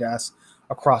 sudden deaths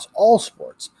across all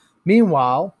sports.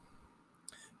 Meanwhile,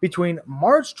 between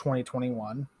March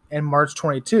 2021 and March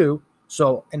 22,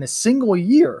 so in a single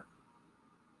year,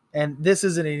 and this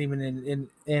isn't even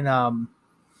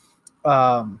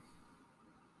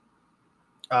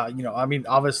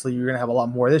obviously you're going to have a lot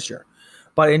more this year,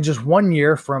 but in just 1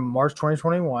 year from March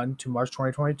 2021 to March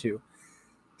 2022,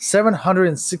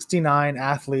 769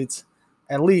 athletes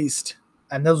at least,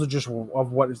 and those are just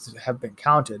of what have been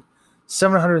counted,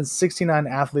 769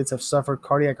 athletes have suffered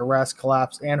cardiac arrest,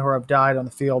 collapse, and or have died on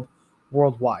the field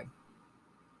worldwide.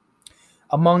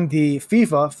 Among the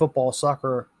FIFA football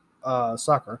soccer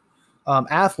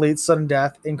athletes, sudden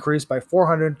death increased by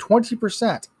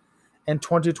 420% in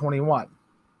 2021.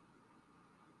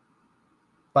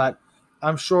 But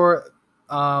I'm sure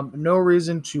no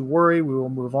reason to worry. We will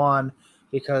move on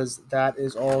because that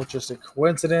is all just a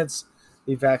coincidence.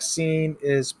 The vaccine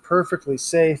is perfectly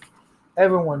safe.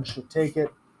 Everyone should take it.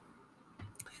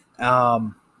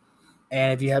 And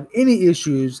if you have any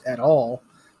issues at all,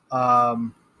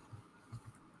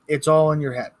 it's all in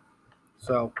your head.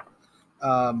 So,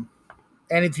 and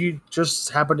if you just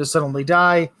happen to suddenly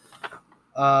die,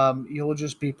 you'll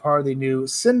just be part of the new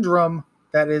syndrome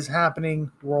that is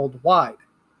happening worldwide.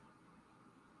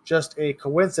 Just a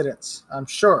coincidence, I'm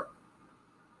sure.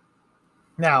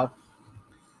 Now,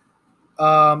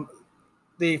 the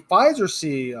Pfizer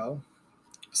CEO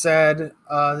said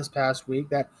this past week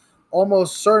that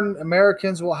almost certain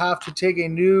Americans will have to take a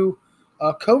new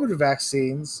COVID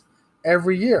vaccines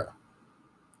every year.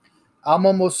 I'm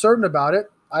almost certain about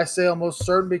it. I say almost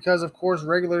certain because, of course,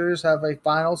 regulators have a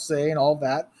final say and all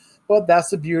that. But that's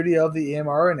the beauty of the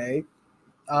mRNA,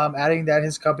 adding that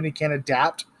his company can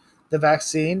adapt the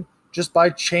vaccine just by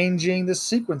changing the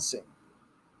sequencing.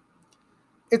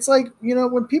 It's like,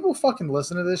 when people fucking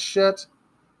listen to this shit,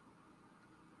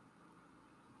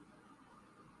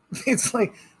 it's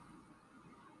like,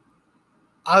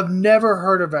 I've never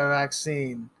heard of a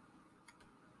vaccine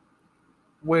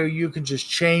where you can just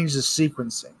change the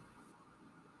sequencing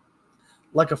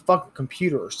like a fucking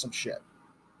computer or some shit.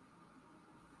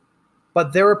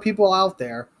 But there are people out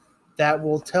there that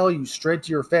will tell you straight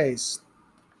to your face,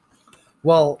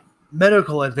 well,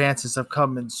 medical advances have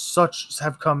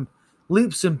come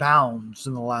leaps and bounds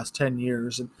in the last 10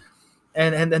 years,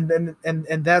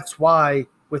 and that's why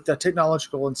with the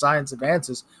technological and science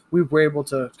advances, we were able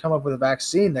to come up with a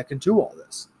vaccine that can do all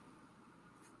this.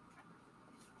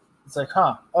 It's like,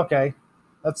 okay,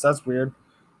 that's weird.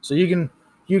 So you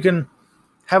can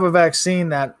have a vaccine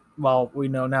that, well, we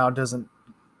know now doesn't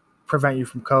prevent you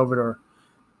from COVID, or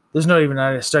there's not even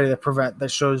a study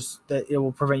that shows that it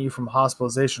will prevent you from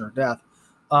hospitalization or death.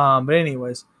 But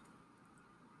anyways,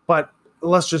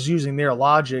 let's just using their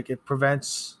logic, it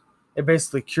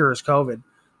basically cures COVID,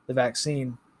 the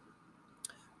vaccine.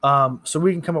 So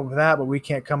we can come up with that, but we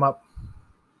can't come up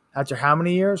after how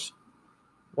many years?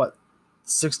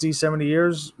 60, 70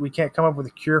 years? We can't come up with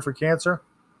a cure for cancer?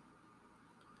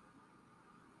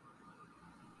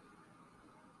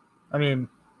 I mean,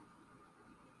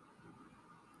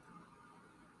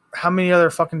 how many other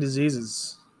fucking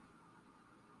diseases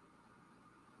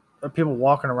are people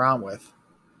walking around with?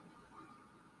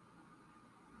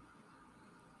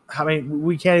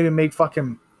 We can't even make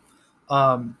fucking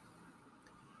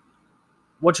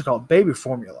baby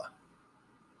formula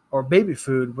or baby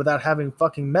food without having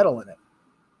fucking metal in it.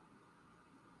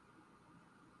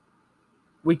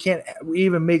 We can't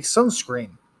even make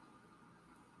sunscreen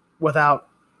without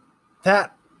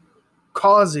that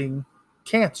causing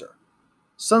cancer.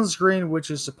 Sunscreen, which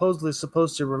is supposedly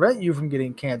supposed to prevent you from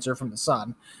getting cancer from the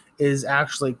sun, is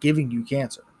actually giving you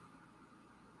cancer.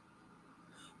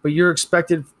 But I'm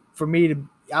expected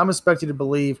to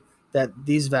believe that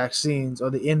these vaccines are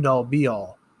the end-all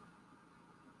be-all.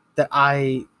 That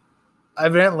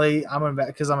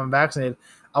because I'm unvaccinated,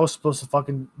 I was supposed to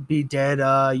fucking be dead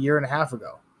a year and a half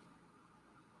ago.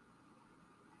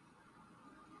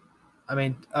 I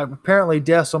mean, apparently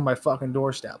death's on my fucking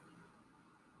doorstep.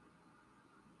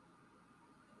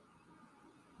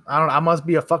 I don't know. I must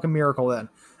be a fucking miracle then.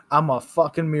 I'm a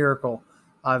fucking miracle.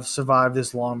 I've survived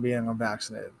this long being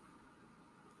unvaccinated.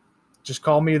 Just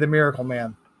call me the miracle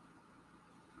man.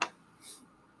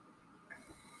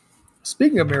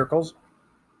 Speaking of miracles,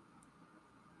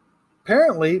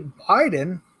 apparently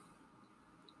Biden.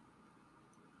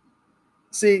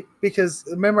 See, because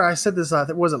remember I said this.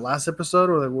 Was it last episode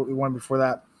or the one before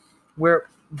that, where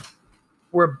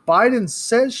Biden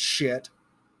says shit.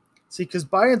 See, because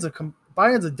Biden's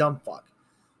a dumb fuck,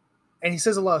 and he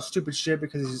says a lot of stupid shit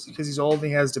because he's old and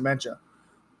he has dementia.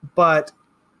 But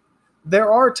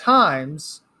there are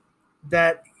times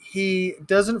that he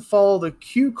doesn't follow the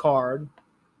cue card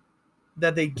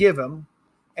that they give him,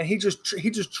 and he just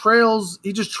trails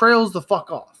the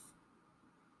fuck off.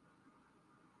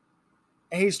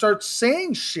 And he starts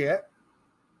saying shit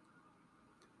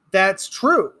that's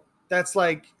true. That's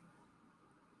like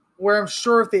where I'm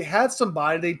sure if they had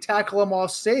somebody, they'd tackle him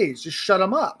off stage, just shut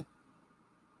him up.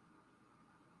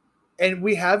 And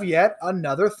we have yet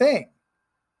another thing,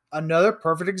 another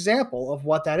perfect example of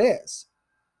what that is.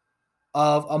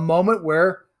 Of a moment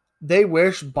where they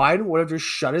wish Biden would have just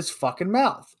shut his fucking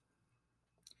mouth.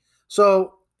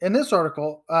 So in this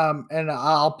article, and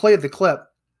I'll play the clip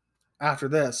after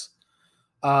this.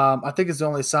 I think it's the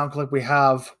only sound clip we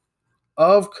have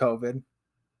of COVID.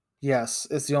 Yes,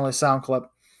 it's the only sound clip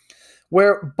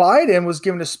where Biden was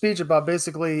giving a speech about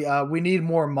basically we need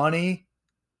more money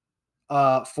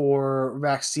for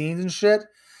vaccines and shit.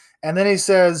 And then he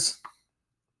says,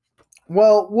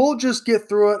 well, we'll just get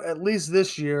through it at least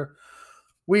this year.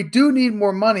 We do need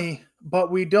more money,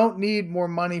 but we don't need more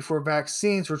money for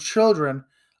vaccines for children.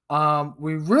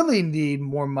 We really need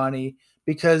more money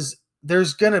because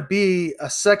there's going to be a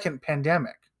second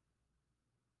pandemic.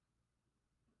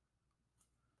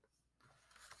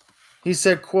 He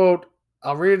said, quote,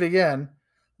 I'll read it again.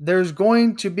 There's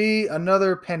going to be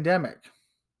another pandemic.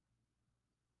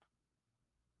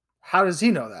 How does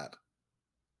he know that?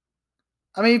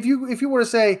 I mean, if you were to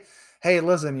say, hey,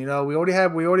 listen, we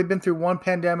already been through one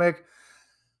pandemic.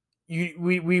 We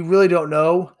really don't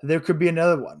know. There could be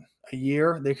another one a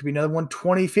year. There could be another one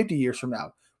 20, 50 years from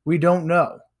now. We don't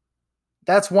know.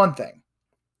 That's one thing.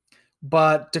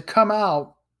 But to come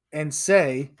out and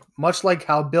say, much like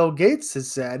how Bill Gates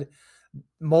has said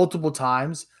multiple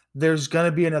times, there's going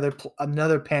to be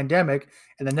another pandemic,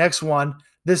 and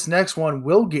this next one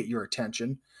will get your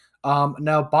attention.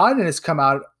 Now Biden has come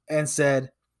out and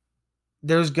said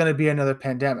there's going to be another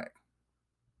pandemic.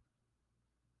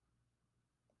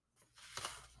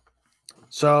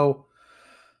 So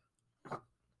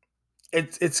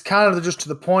it's kind of just to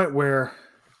the point where,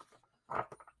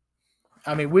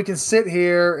 I mean, we can sit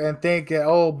here and think,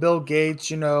 oh, Bill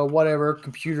Gates, whatever,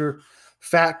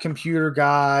 fat computer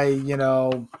guy,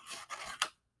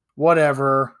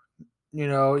 whatever,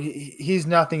 he's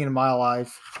nothing in my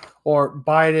life. Or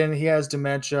Biden, he has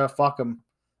dementia, fuck him.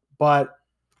 But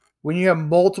when you have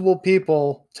multiple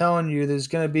people telling you there's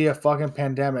going to be a fucking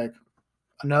pandemic,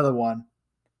 another one,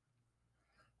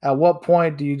 at what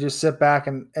point do you just sit back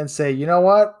and say, you know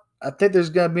what? I think there's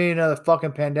going to be another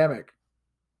fucking pandemic.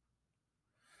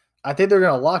 I think they're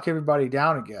going to lock everybody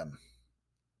down again.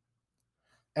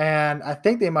 And I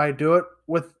think they might do it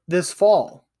with this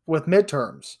fall, with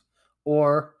midterms.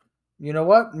 Or, you know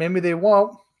what? Maybe they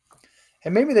won't.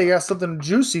 And maybe they got something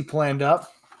juicy planned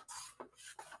up.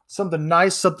 Something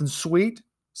nice, something sweet,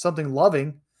 something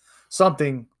loving,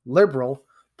 something liberal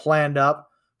planned up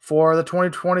for the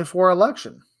 2024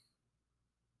 election.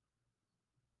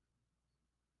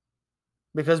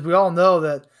 Because we all know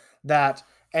that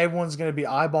everyone's going to be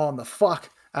eyeballing the fuck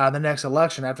out of the next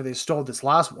election after they stole this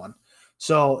last one.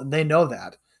 So they know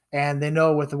that. And they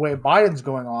know with the way Biden's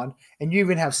going on. And you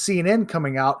even have CNN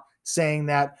coming out saying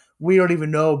that we don't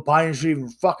even know Biden should even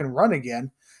fucking run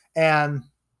again. And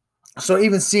so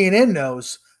even CNN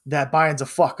knows that Biden's a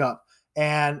fuck up.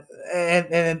 And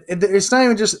it's not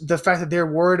even just the fact that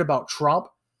they're worried about Trump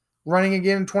running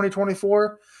again in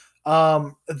 2024.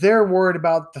 They're worried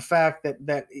about the fact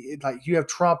that like you have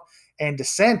Trump and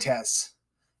DeSantis,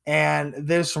 and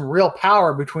there's some real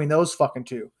power between those fucking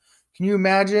two. Can you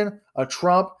imagine a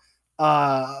Trump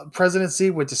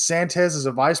presidency with DeSantis as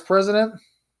a vice president?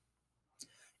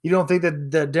 You don't think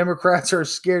that the Democrats are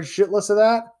scared shitless of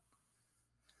that?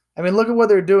 I mean, look at what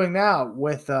they're doing now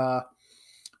with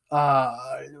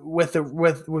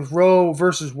Roe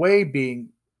versus Wade being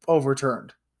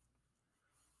overturned.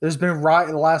 There's been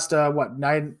the last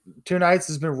 2 nights.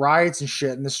 There's been riots and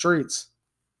shit in the streets.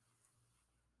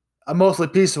 Mostly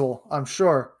peaceful, I'm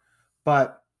sure,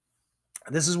 but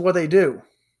this is what they do.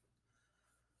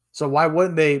 So why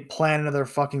wouldn't they plan another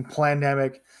fucking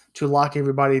pandemic to lock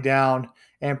everybody down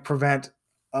and prevent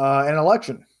an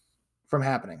election from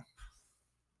happening?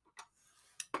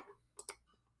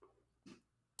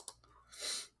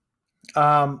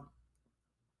 But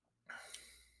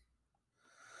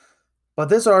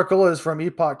this article is from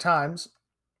Epoch Times,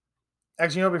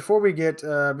 Actually, before we get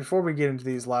into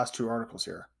these last two articles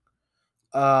here,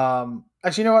 actually,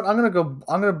 you know what? I'm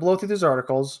gonna blow through these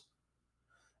articles,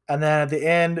 and then at the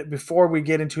end, before we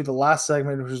get into the last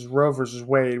segment, which is Roe versus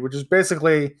Wade, which is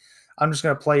basically, I'm just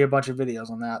gonna play you a bunch of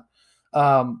videos on that.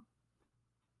 I'm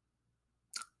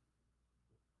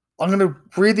going to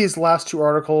read these last two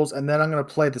articles, and then I'm going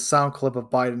to play the sound clip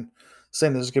of Biden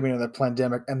saying there's going to be another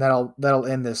pandemic, and that'll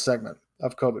end this segment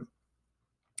of COVID.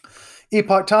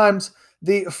 Epoch Times: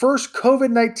 the first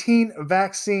COVID-19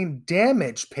 vaccine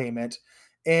damage payment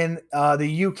in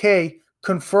the UK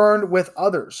confirmed, with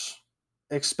others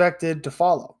expected to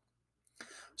follow.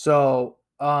 So,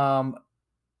 and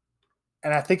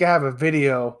I think I have a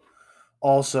video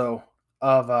also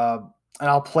of, and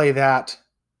I'll play that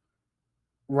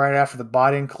right after the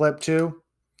Biden clip too,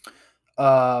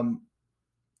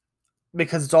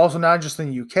 because it's also not just in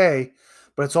the UK,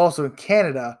 but it's also in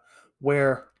Canada,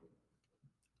 where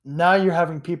now you're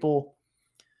having people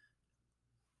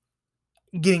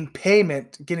getting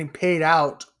paid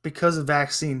out because of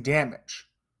vaccine damage.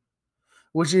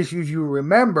 Which, if you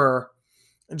remember,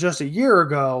 just a year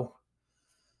ago,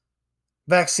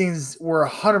 vaccines were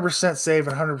 100% safe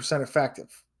and 100%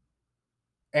 effective.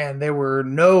 And there were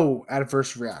no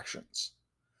adverse reactions.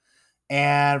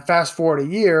 And fast forward a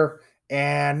year,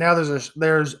 and now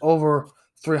there's over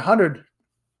 300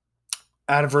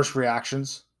 adverse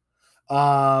reactions,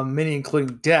 many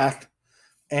including death.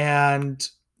 And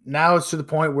now it's to the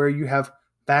point where you have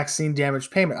vaccine damage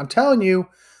payment. I'm telling you,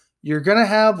 you're going to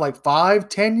have like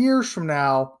 5-10 years from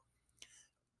now,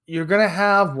 you're going to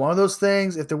have one of those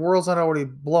things. If the world's not already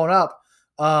blown up,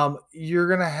 you're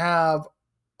going to have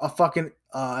a fucking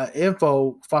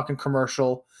info fucking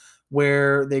commercial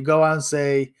where they go out and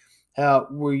say,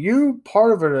 were you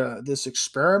part of this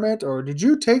experiment, or did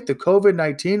you take the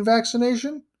COVID-19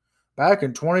 vaccination back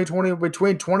in 2020,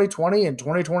 between 2020 and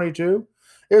 2022?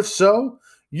 If so,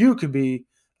 you could be,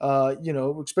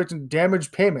 expecting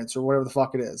damage payments or whatever the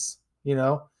fuck it is.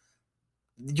 You're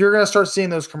going to start seeing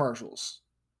those commercials.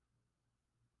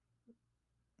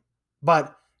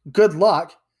 But good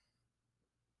luck,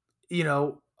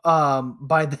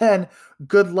 by then,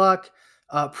 good luck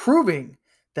proving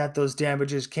that those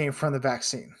damages came from the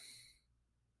vaccine.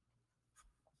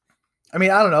 I mean,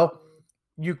 I don't know.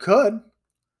 You could.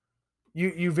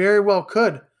 You very well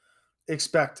could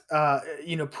expect,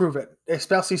 prove it,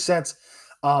 especially since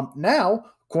now,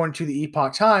 according to the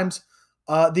Epoch Times,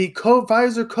 the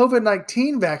Pfizer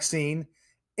COVID-19 vaccine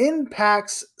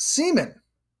impacts semen.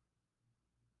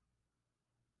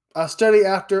 A study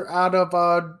out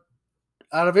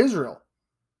of Israel.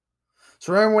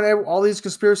 So remember when all these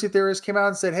conspiracy theorists came out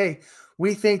and said, "Hey,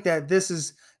 we think that this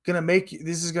is going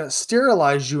to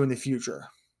sterilize you in the future."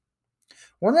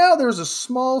 Well, now there's a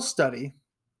small study,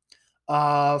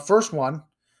 first one,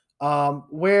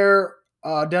 where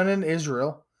done in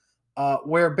Israel,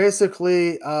 where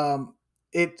basically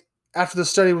after the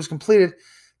study was completed,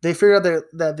 they figured out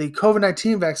that the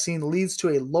COVID-19 vaccine leads to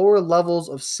a lower levels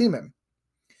of semen.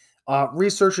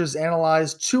 Researchers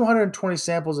analyzed 220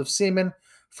 samples of semen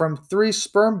from 3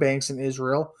 sperm banks in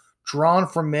Israel, drawn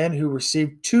from men who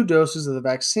received 2 doses of the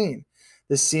vaccine.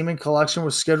 The semen collection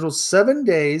was scheduled 7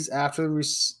 days after the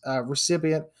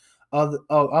recipient of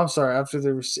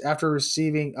after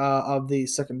receiving of the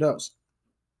second dose.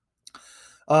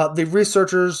 The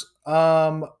researchers,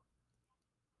 led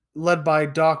by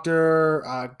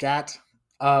Dr. Gat,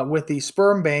 with the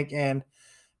sperm bank and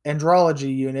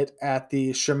andrology unit at the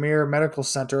Shamir Medical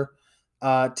Center,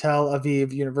 Tel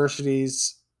Aviv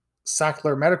University's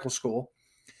Sackler Medical School,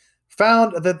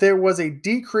 found that there was a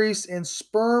decrease in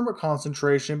sperm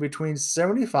concentration between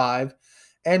 75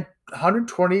 and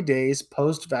 120 days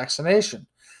post-vaccination.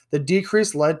 The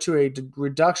decrease led to a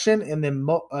reduction in the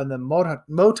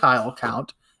motile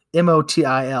count,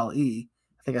 MOTILE, I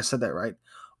think I said that right,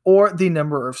 or the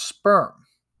number of sperm.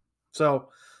 So,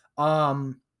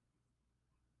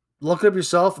 look it up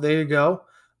yourself. There you go.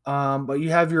 But you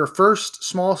have your first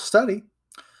small study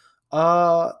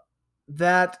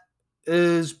that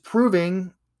is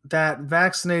proving that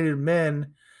vaccinated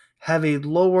men have a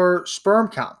lower sperm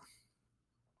count.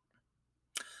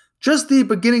 Just the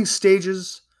beginning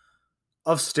stages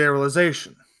of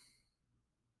sterilization.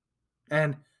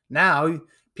 And now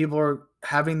people are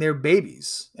having their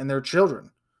babies and their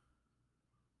children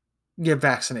get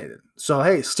vaccinated. So,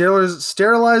 hey,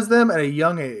 sterilize them at a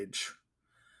young age.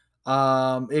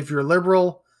 If you're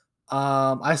liberal,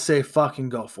 I say fucking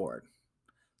go for it.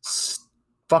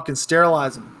 Fucking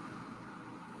sterilize them.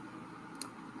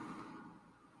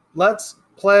 Let's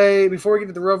play, before we get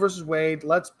to the Roe versus Wade,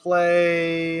 let's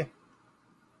play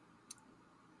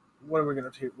what are we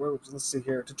going to do? Let's see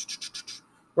here.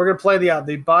 We're going to play the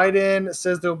Biden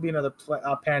says there will be another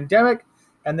pandemic,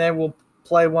 and then we'll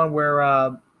play one where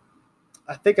I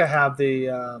think I have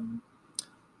the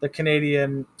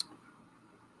Canadian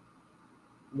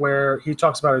where he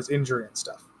talks about his injury and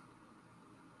stuff.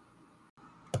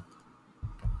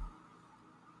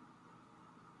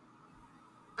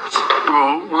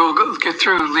 Well, we'll get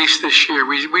through at least this year.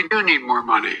 We do need more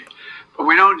money, but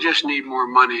we don't just need more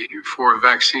money for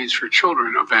vaccines for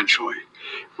children eventually.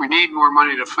 We need more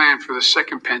money to plan for the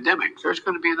second pandemic. There's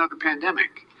going to be another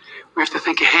pandemic. We have to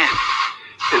think ahead.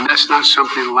 And that's not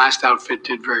something the last outfit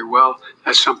did very well.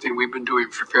 That's something we've been doing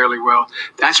fairly well.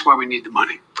 That's why we need the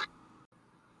money.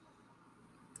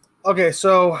 Okay,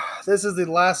 so this is the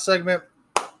last segment.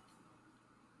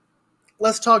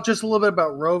 Let's talk just a little bit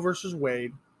about Roe versus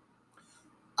Wade.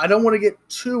 I don't want to get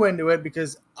too into it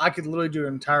because I could literally do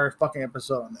an entire fucking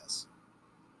episode on this.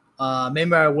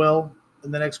 Maybe I will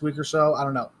in the next week or so. I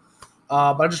don't know.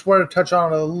 But I just wanted to touch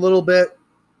on it a little bit.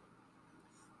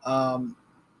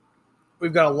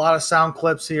 We've got a lot of sound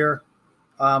clips here.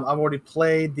 I've already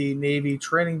played the Navy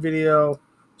training video,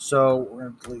 so we're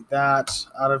going to delete that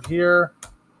out of here.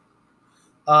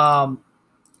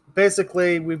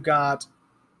 Basically, we're going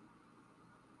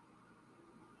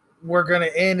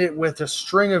to end it with a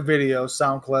string of video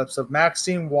sound clips of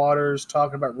Maxine Waters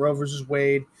talking about Roe versus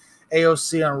Wade,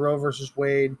 AOC on Roe versus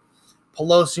Wade,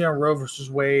 Pelosi on Roe versus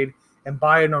Wade, and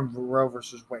Biden on Roe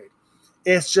versus Wade.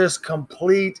 It's just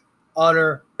complete,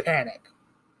 utter panic.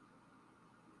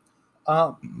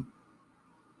 I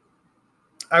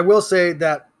will say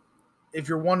that if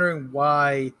you're wondering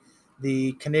why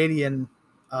the Canadian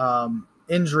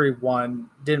injury one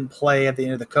didn't play at the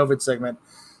end of the COVID segment,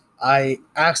 I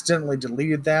accidentally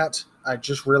deleted that. I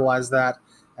just realized that,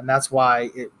 and that's why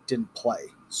it didn't play.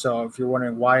 So if you're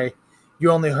wondering why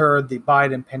you only heard the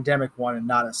Biden pandemic one and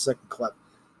not a second clip,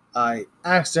 I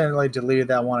accidentally deleted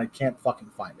that one. I can't fucking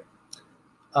find it.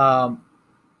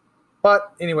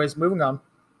 But anyways, moving on.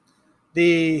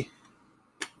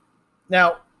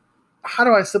 Now, how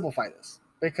do I simplify this?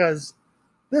 Because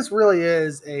this really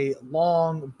is a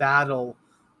long battle,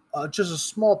 just a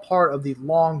small part of the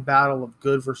long battle of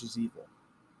good versus evil.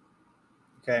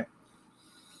 Okay.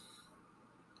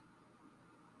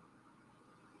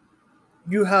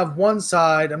 You have one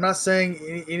side. I'm not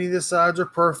saying any of the sides are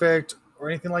perfect or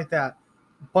anything like that,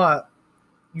 but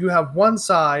you have one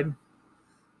side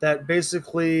that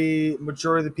basically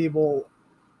majority of the people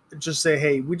just say,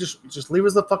 hey, we just leave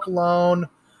us the fuck alone.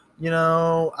 You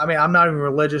know, I mean, I'm not even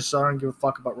religious, so I don't give a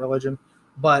fuck about religion.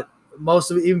 But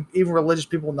most of it, even religious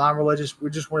people, non-religious, we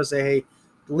just want to say, hey,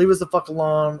 leave us the fuck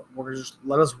alone. We're gonna just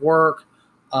let us work,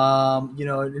 you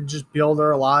know, and just build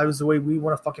our lives the way we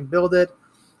want to fucking build it.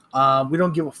 We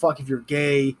don't give a fuck if you're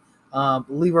gay.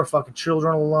 Leave our fucking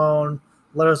children alone.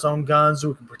 Let us own guns so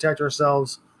we can protect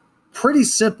ourselves. Pretty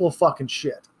simple fucking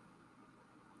shit.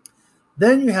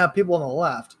 Then you have people on the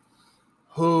left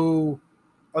who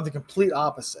are the complete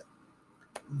opposite.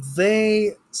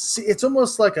 They see, it's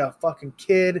almost like a fucking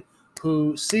kid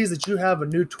who sees that you have a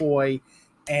new toy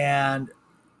and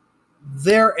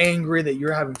they're angry that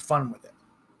you're having fun with it.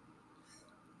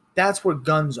 That's what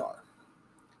guns are.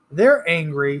 They're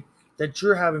angry that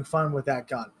you're having fun with that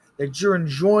gun, that you're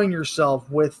enjoying yourself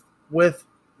with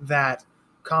that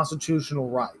constitutional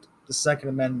right, the Second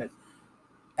Amendment.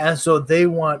 And so they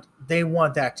want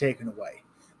that taken away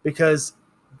because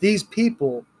these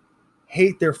people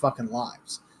hate their fucking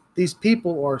lives. These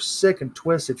people are sick and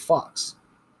twisted fucks.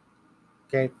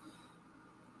 Okay?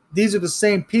 These are the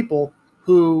same people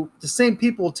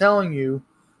telling you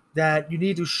that you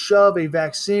need to shove a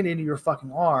vaccine into your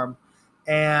fucking arm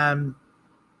and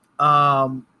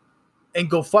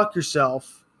go fuck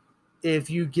yourself if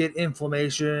you get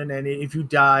inflammation and if you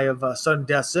die of sudden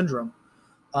death syndrome.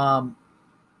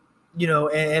 You know,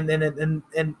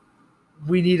 and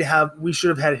we should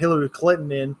have had Hillary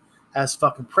Clinton in as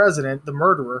fucking president, the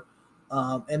murderer.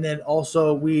 And then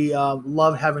also we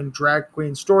love having drag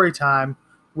queen story time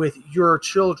with your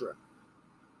children.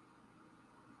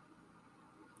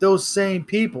 Those same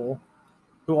people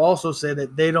who also say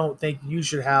that they don't think you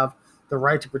should have the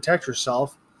right to protect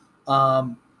yourself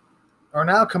are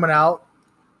now coming out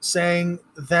saying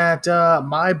that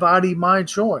my body, my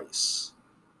choice.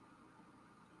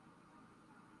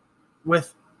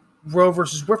 With Roe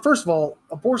versus Wade, first of all,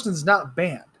 abortion is not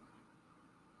banned.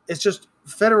 It's just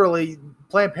federally,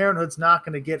 Planned Parenthood's not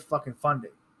going to get fucking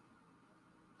funding.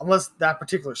 Unless that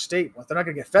particular state wants. They're not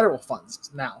going to get federal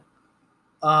funds now.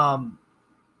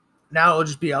 Now it'll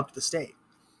just be up to the state.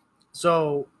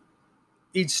 So,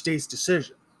 each state's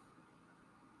decision.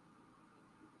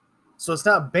 So it's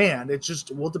not banned. It just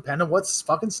will depend on what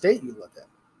fucking state you live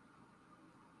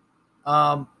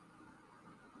in.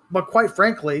 But quite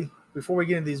frankly, before we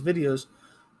get into these videos,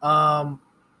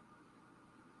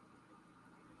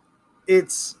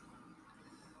 it's,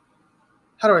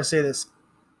 how do I say this?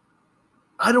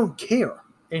 I don't care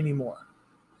anymore.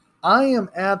 I am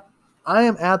at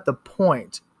the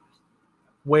point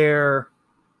where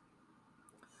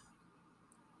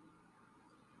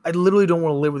I literally don't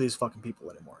want to live with these fucking people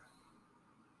anymore.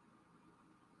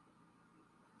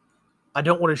 I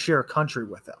don't want to share a country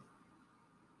with them.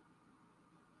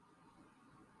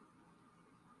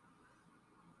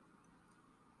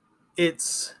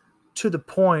 It's to the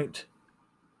point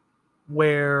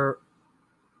where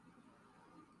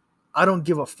I don't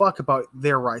give a fuck about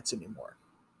their rights anymore.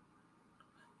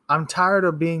 I'm tired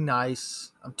of being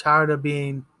nice. I'm tired of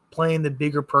playing the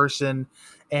bigger person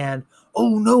and,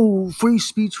 oh no, free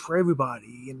speech for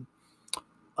everybody. And,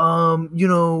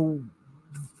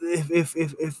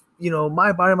 if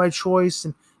my body, my choice,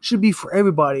 and should be for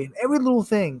everybody and every little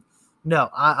thing. No,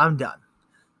 I'm done.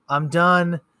 I'm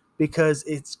done because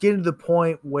it's getting to the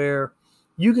point where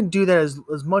you can do that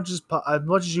as much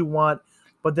as you want,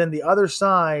 but then the other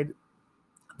side,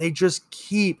 they just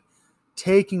keep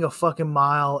taking a fucking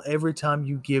mile every time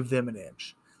you give them an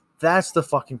inch. That's the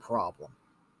fucking problem.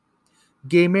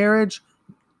 Gay marriage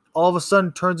all of a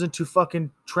sudden turns into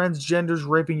fucking transgenders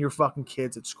raping your fucking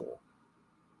kids at school.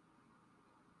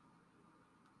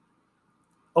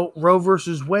 Oh, Roe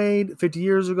versus Wade 50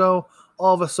 years ago,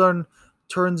 all of a sudden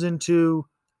turns into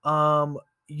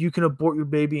you can abort your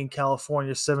baby in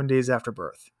California 7 days after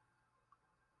birth.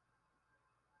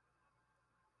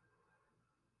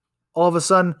 All of a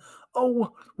sudden,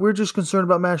 oh, we're just concerned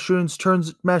about mass shootings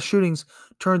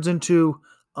turns into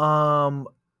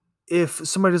if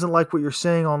somebody doesn't like what you're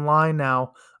saying online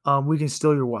now, we can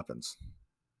steal your weapons.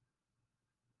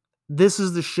 This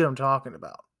is the shit I'm talking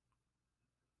about.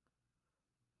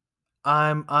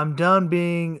 I'm done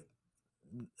being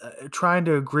trying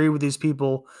to agree with these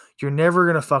people. You're never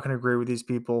gonna fucking agree with these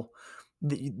people.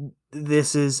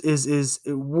 This is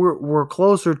we're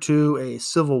closer to a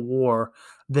civil war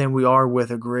than we are with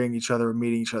agreeing each other and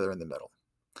meeting each other in the middle.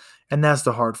 And that's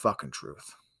the hard fucking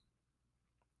truth.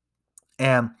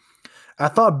 And I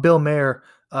thought Bill Maher,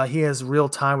 he has Real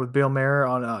Time with Bill Maher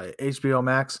on HBO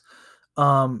Max.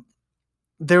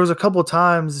 There was a couple of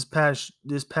times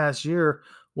this past year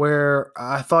where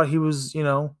I thought he was, he's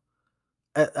not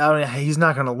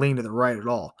going to lean to the right at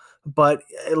all, but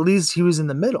at least he was in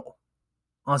the middle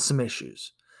on some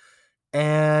issues.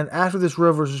 And after this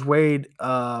Roe versus Wade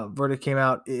verdict came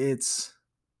out,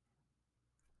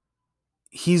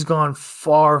 he's gone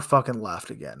far fucking left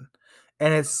again.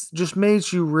 And it's just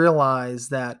made you realize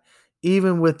that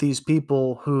even with these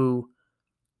people who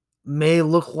may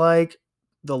look like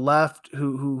the left,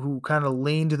 who kind of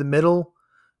lean to the middle,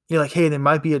 you're like, hey, there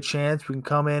might be a chance we can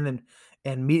come in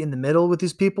and meet in the middle with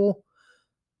these people.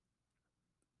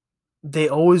 They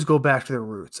always go back to their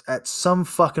roots. At some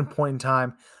fucking point in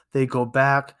time, they go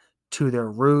back to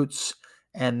their roots,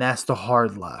 and that's the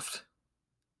hard left.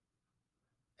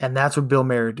 And that's what Bill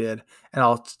Maher did. And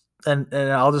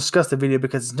I'll discuss the video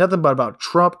because it's nothing but about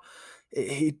Trump.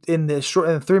 He, in the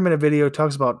 3-minute video,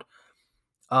 talks about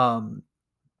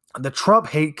the Trump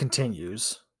hate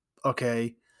continues.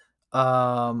 Okay.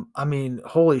 I mean,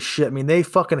 holy shit. I mean, they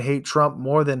fucking hate Trump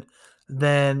more than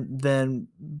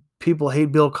people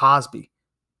hate Bill Cosby.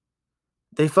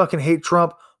 They fucking hate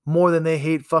Trump more than they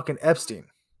hate fucking Epstein.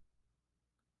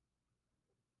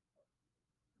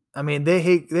 I mean, they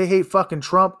hate fucking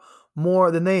Trump more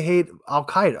than they hate Al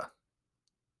Qaeda.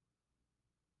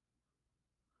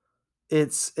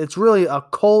 It's really a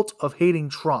cult of hating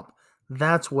Trump.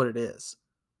 That's what it is.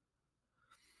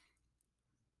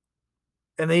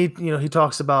 And he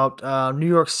talks about New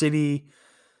York City.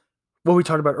 What we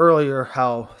talked about earlier,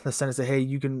 how the Senate said, hey,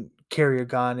 you can carry a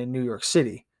gun in New York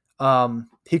City.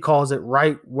 He calls it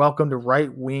welcome to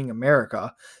right-wing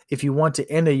America. If you want to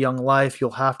end a young life,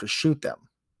 you'll have to shoot them.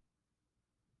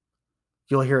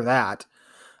 You'll hear that.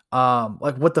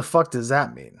 Like, what the fuck does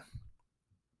that mean?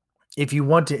 If you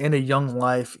want to end a young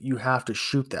life, you have to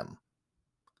shoot them.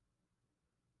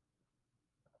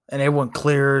 And everyone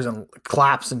clears and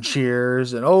claps and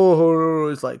cheers. And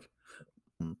it's like,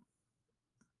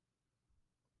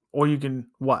 or you can,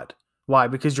 what? Why?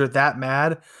 Because you're that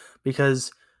mad?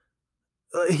 Because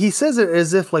he says it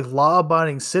as if like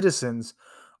law-abiding citizens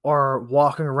are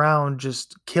walking around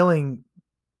just killing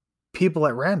people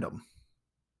at random.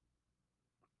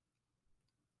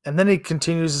 And then he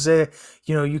continues to say,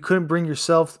 you couldn't bring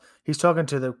yourself. He's talking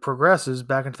to the progressives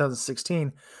back in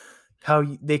 2016. how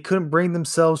they couldn't bring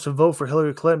themselves to vote for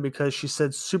Hillary Clinton because she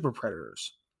said super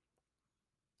predators.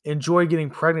 Enjoy getting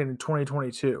pregnant in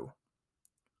 2022.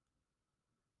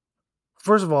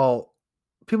 First of all,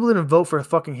 people didn't vote for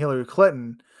fucking Hillary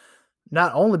Clinton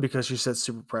not only because she said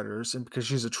super predators and because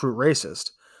she's a true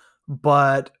racist,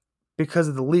 but because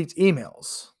of the leaked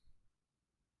emails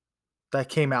that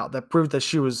came out that proved that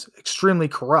she was extremely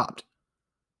corrupt.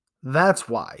 That's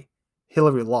why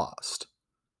Hillary lost.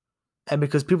 And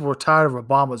because people were tired of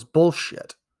Obama's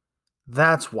bullshit.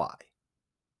 That's why.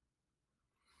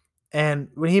 And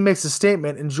when he makes a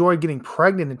statement, enjoy getting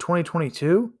pregnant in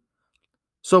 2022.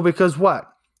 So because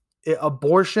what?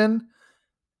 Abortion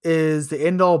is the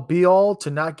end-all be-all to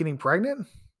not getting pregnant?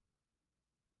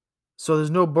 So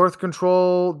there's no birth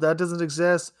control. That doesn't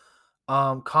exist.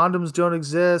 Condoms don't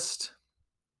exist.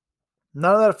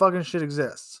 None of that fucking shit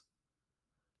exists.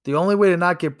 The only way to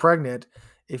not get pregnant,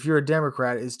 if you're a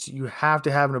Democrat, is you have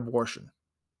to have an abortion.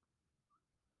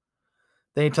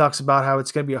 Then he talks about how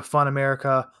it's going to be a fun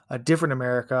America, a different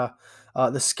America.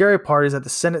 The scary part is that the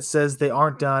Senate says they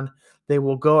aren't done. They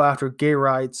will go after gay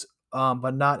rights,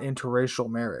 but not interracial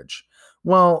marriage.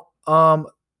 Well, and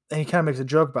he kind of makes a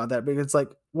joke about that because it's like,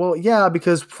 well, yeah,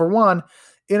 because for one,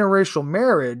 interracial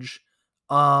marriage,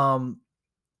 when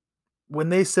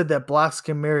they said that blacks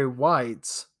can marry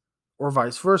whites or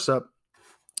vice versa,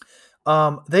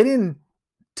 they didn't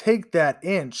take that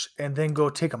inch and then go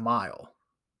take a mile.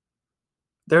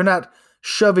 They're not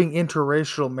shoving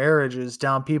interracial marriages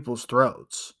down people's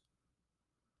throats,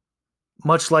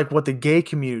 much like what the gay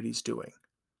community's doing.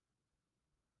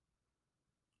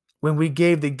 When we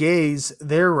gave the gays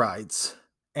their rights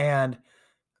and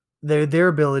their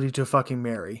ability to fucking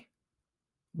marry,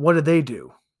 what did they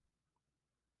do?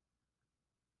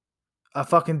 A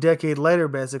fucking decade later,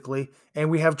 basically, and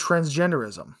we have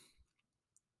transgenderism.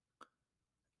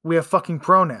 We have fucking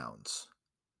pronouns.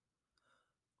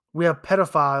 We have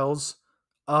pedophiles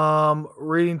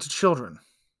reading to children.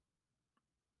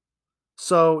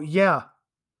 So, yeah.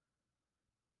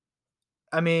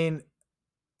 I mean,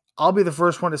 I'll be the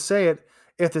first one to say it.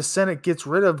 If the Senate gets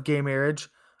rid of gay marriage,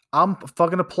 I'm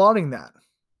fucking applauding that.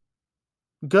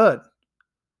 Good.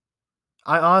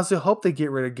 I honestly hope they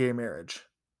get rid of gay marriage.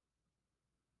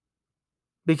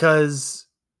 Because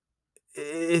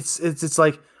it's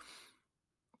like,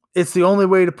 it's the only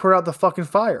way to put out the fucking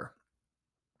fire.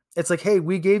 It's like, hey,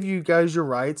 we gave you guys your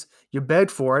rights, you begged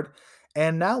for it,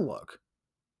 and now look.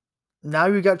 Now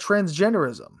you got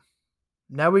transgenderism.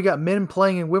 Now we got men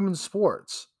playing in women's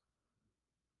sports.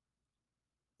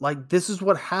 Like, this is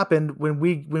what happened when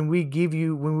we gave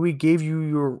you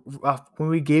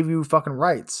fucking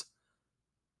rights.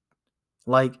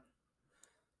 Like,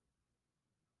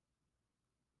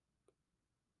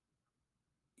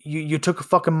 you took a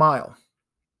fucking mile.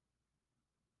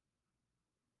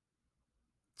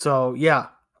 So, yeah,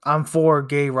 I'm for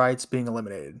gay rights being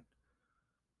eliminated.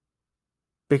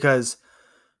 Because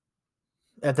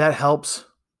if that helps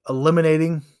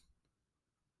eliminating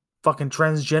fucking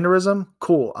transgenderism,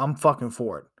 cool, I'm fucking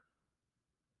for it.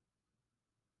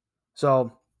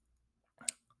 So,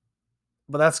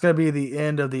 but that's going to be the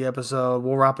end of the episode.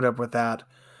 We'll wrap it up with that.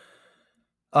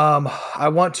 I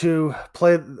want to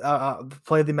play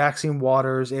the Maxine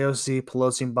Waters, AOC,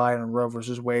 Pelosi, and Biden, and Roe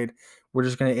versus Wade. We're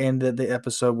just going to end the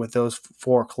episode with those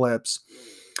 4 clips.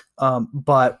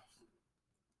 But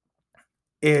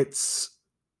it's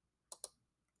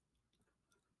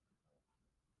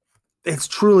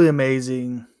truly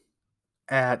amazing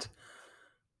at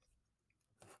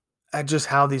just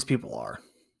how these people are.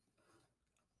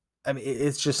 I mean,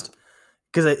 it's just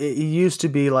because it used to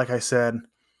be, like I said,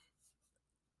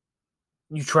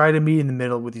 you try to meet in the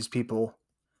middle with these people.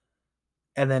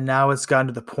 And then now it's gotten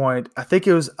to the point, I think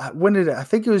it was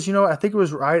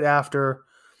right after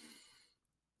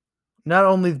not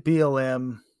only the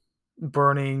BLM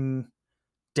burning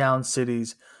down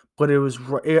cities, but it was,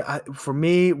 for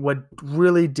me, what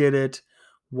really did it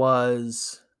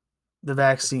was the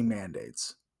vaccine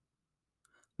mandates.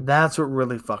 That's what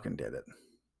really fucking did it.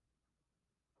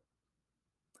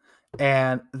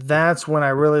 And that's when I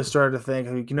really started to think,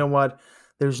 like, you know what?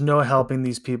 There's no helping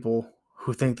these people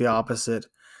who think the opposite.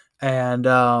 And,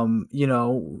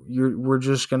 we're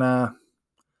just gonna,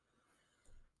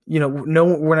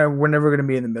 we're never going to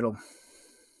be in the middle.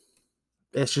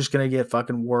 It's just going to get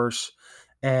fucking worse.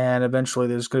 And eventually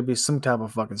there's going to be some type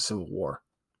of fucking civil war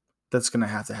that's going to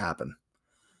have to happen.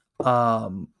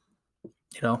 And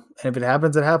if it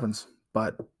happens, it happens.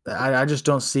 But I just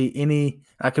don't see any,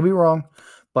 I could be wrong,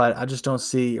 but I just don't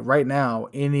see right now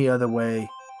any other way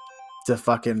to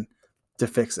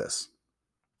fix this.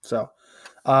 So,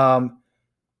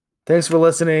 thanks for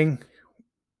listening.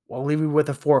 I'll leave you with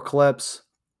the 4 clips.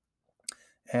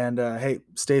 And hey,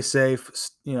 stay safe,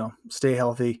 stay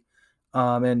healthy,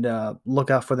 and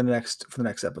look out for the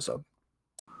next episode.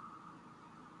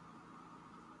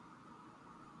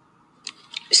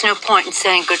 There's no point in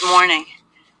saying good morning,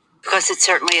 because it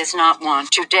certainly is not one.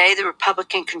 Today, the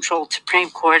Republican-controlled Supreme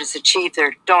Court has achieved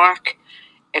their dark,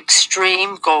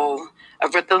 extreme goal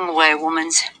of ripping away a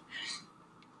woman's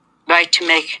right to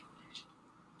make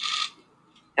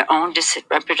their own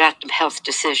reproductive health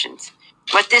decisions.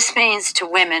 What this means to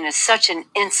women is such an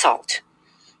insult.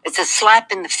 It's a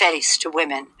slap in the face to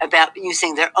women about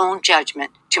using their own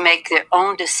judgment to make their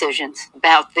own decisions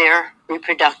about their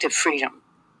reproductive freedom.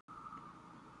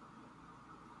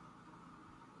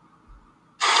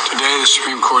 Today, the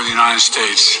Supreme Court of the United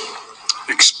States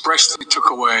expressly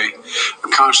took away a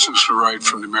constitutional right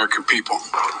from the American people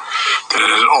that it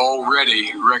had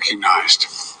already recognized.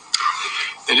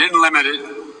 They didn't limit it,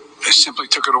 they simply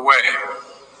took it away.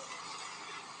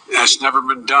 That's never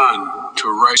been done to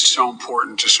a right so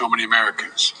important to so many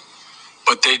Americans.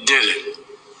 But they did it.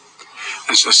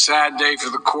 It's a sad day for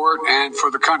the court and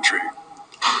for the country.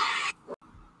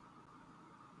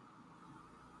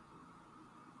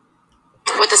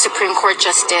 What the Supreme Court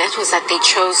just did was that they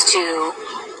chose to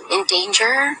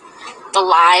endanger the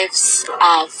lives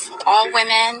of all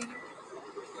women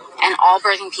and all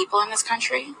birthing people in this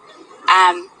country.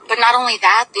 But not only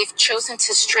that, they've chosen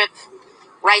to strip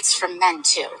rights from men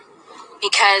too.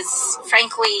 Because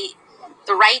frankly,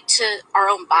 the right to our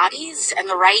own bodies and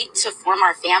the right to form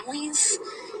our families,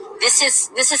 this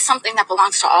is something that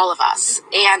belongs to all of us.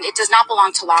 And it does not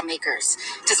belong to lawmakers.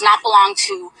 It does not belong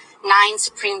to 9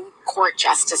 Supreme Court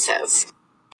justices.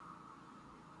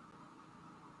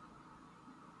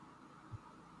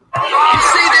 You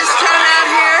see this turnout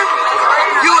here?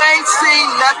 You ain't seen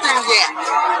nothing yet.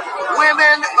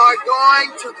 Women are going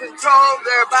to control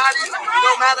their bodies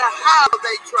no matter how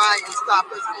they try and stop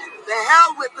us. The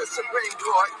hell with the Supreme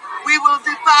Court. We will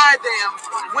defy them.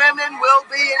 Women will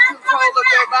be in control of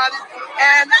their bodies.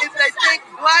 And if they think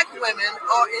black women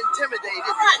are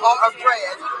intimidated or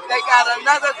afraid, they got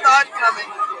another thought coming.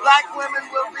 Black women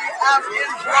will be out in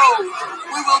droves.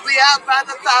 We will be out by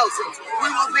the thousands. We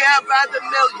will be out by the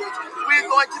millions. We're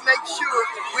going to make sure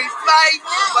we fight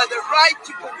for the right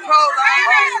to control our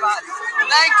own bodies.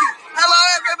 Thank you. Hello,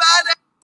 everybody.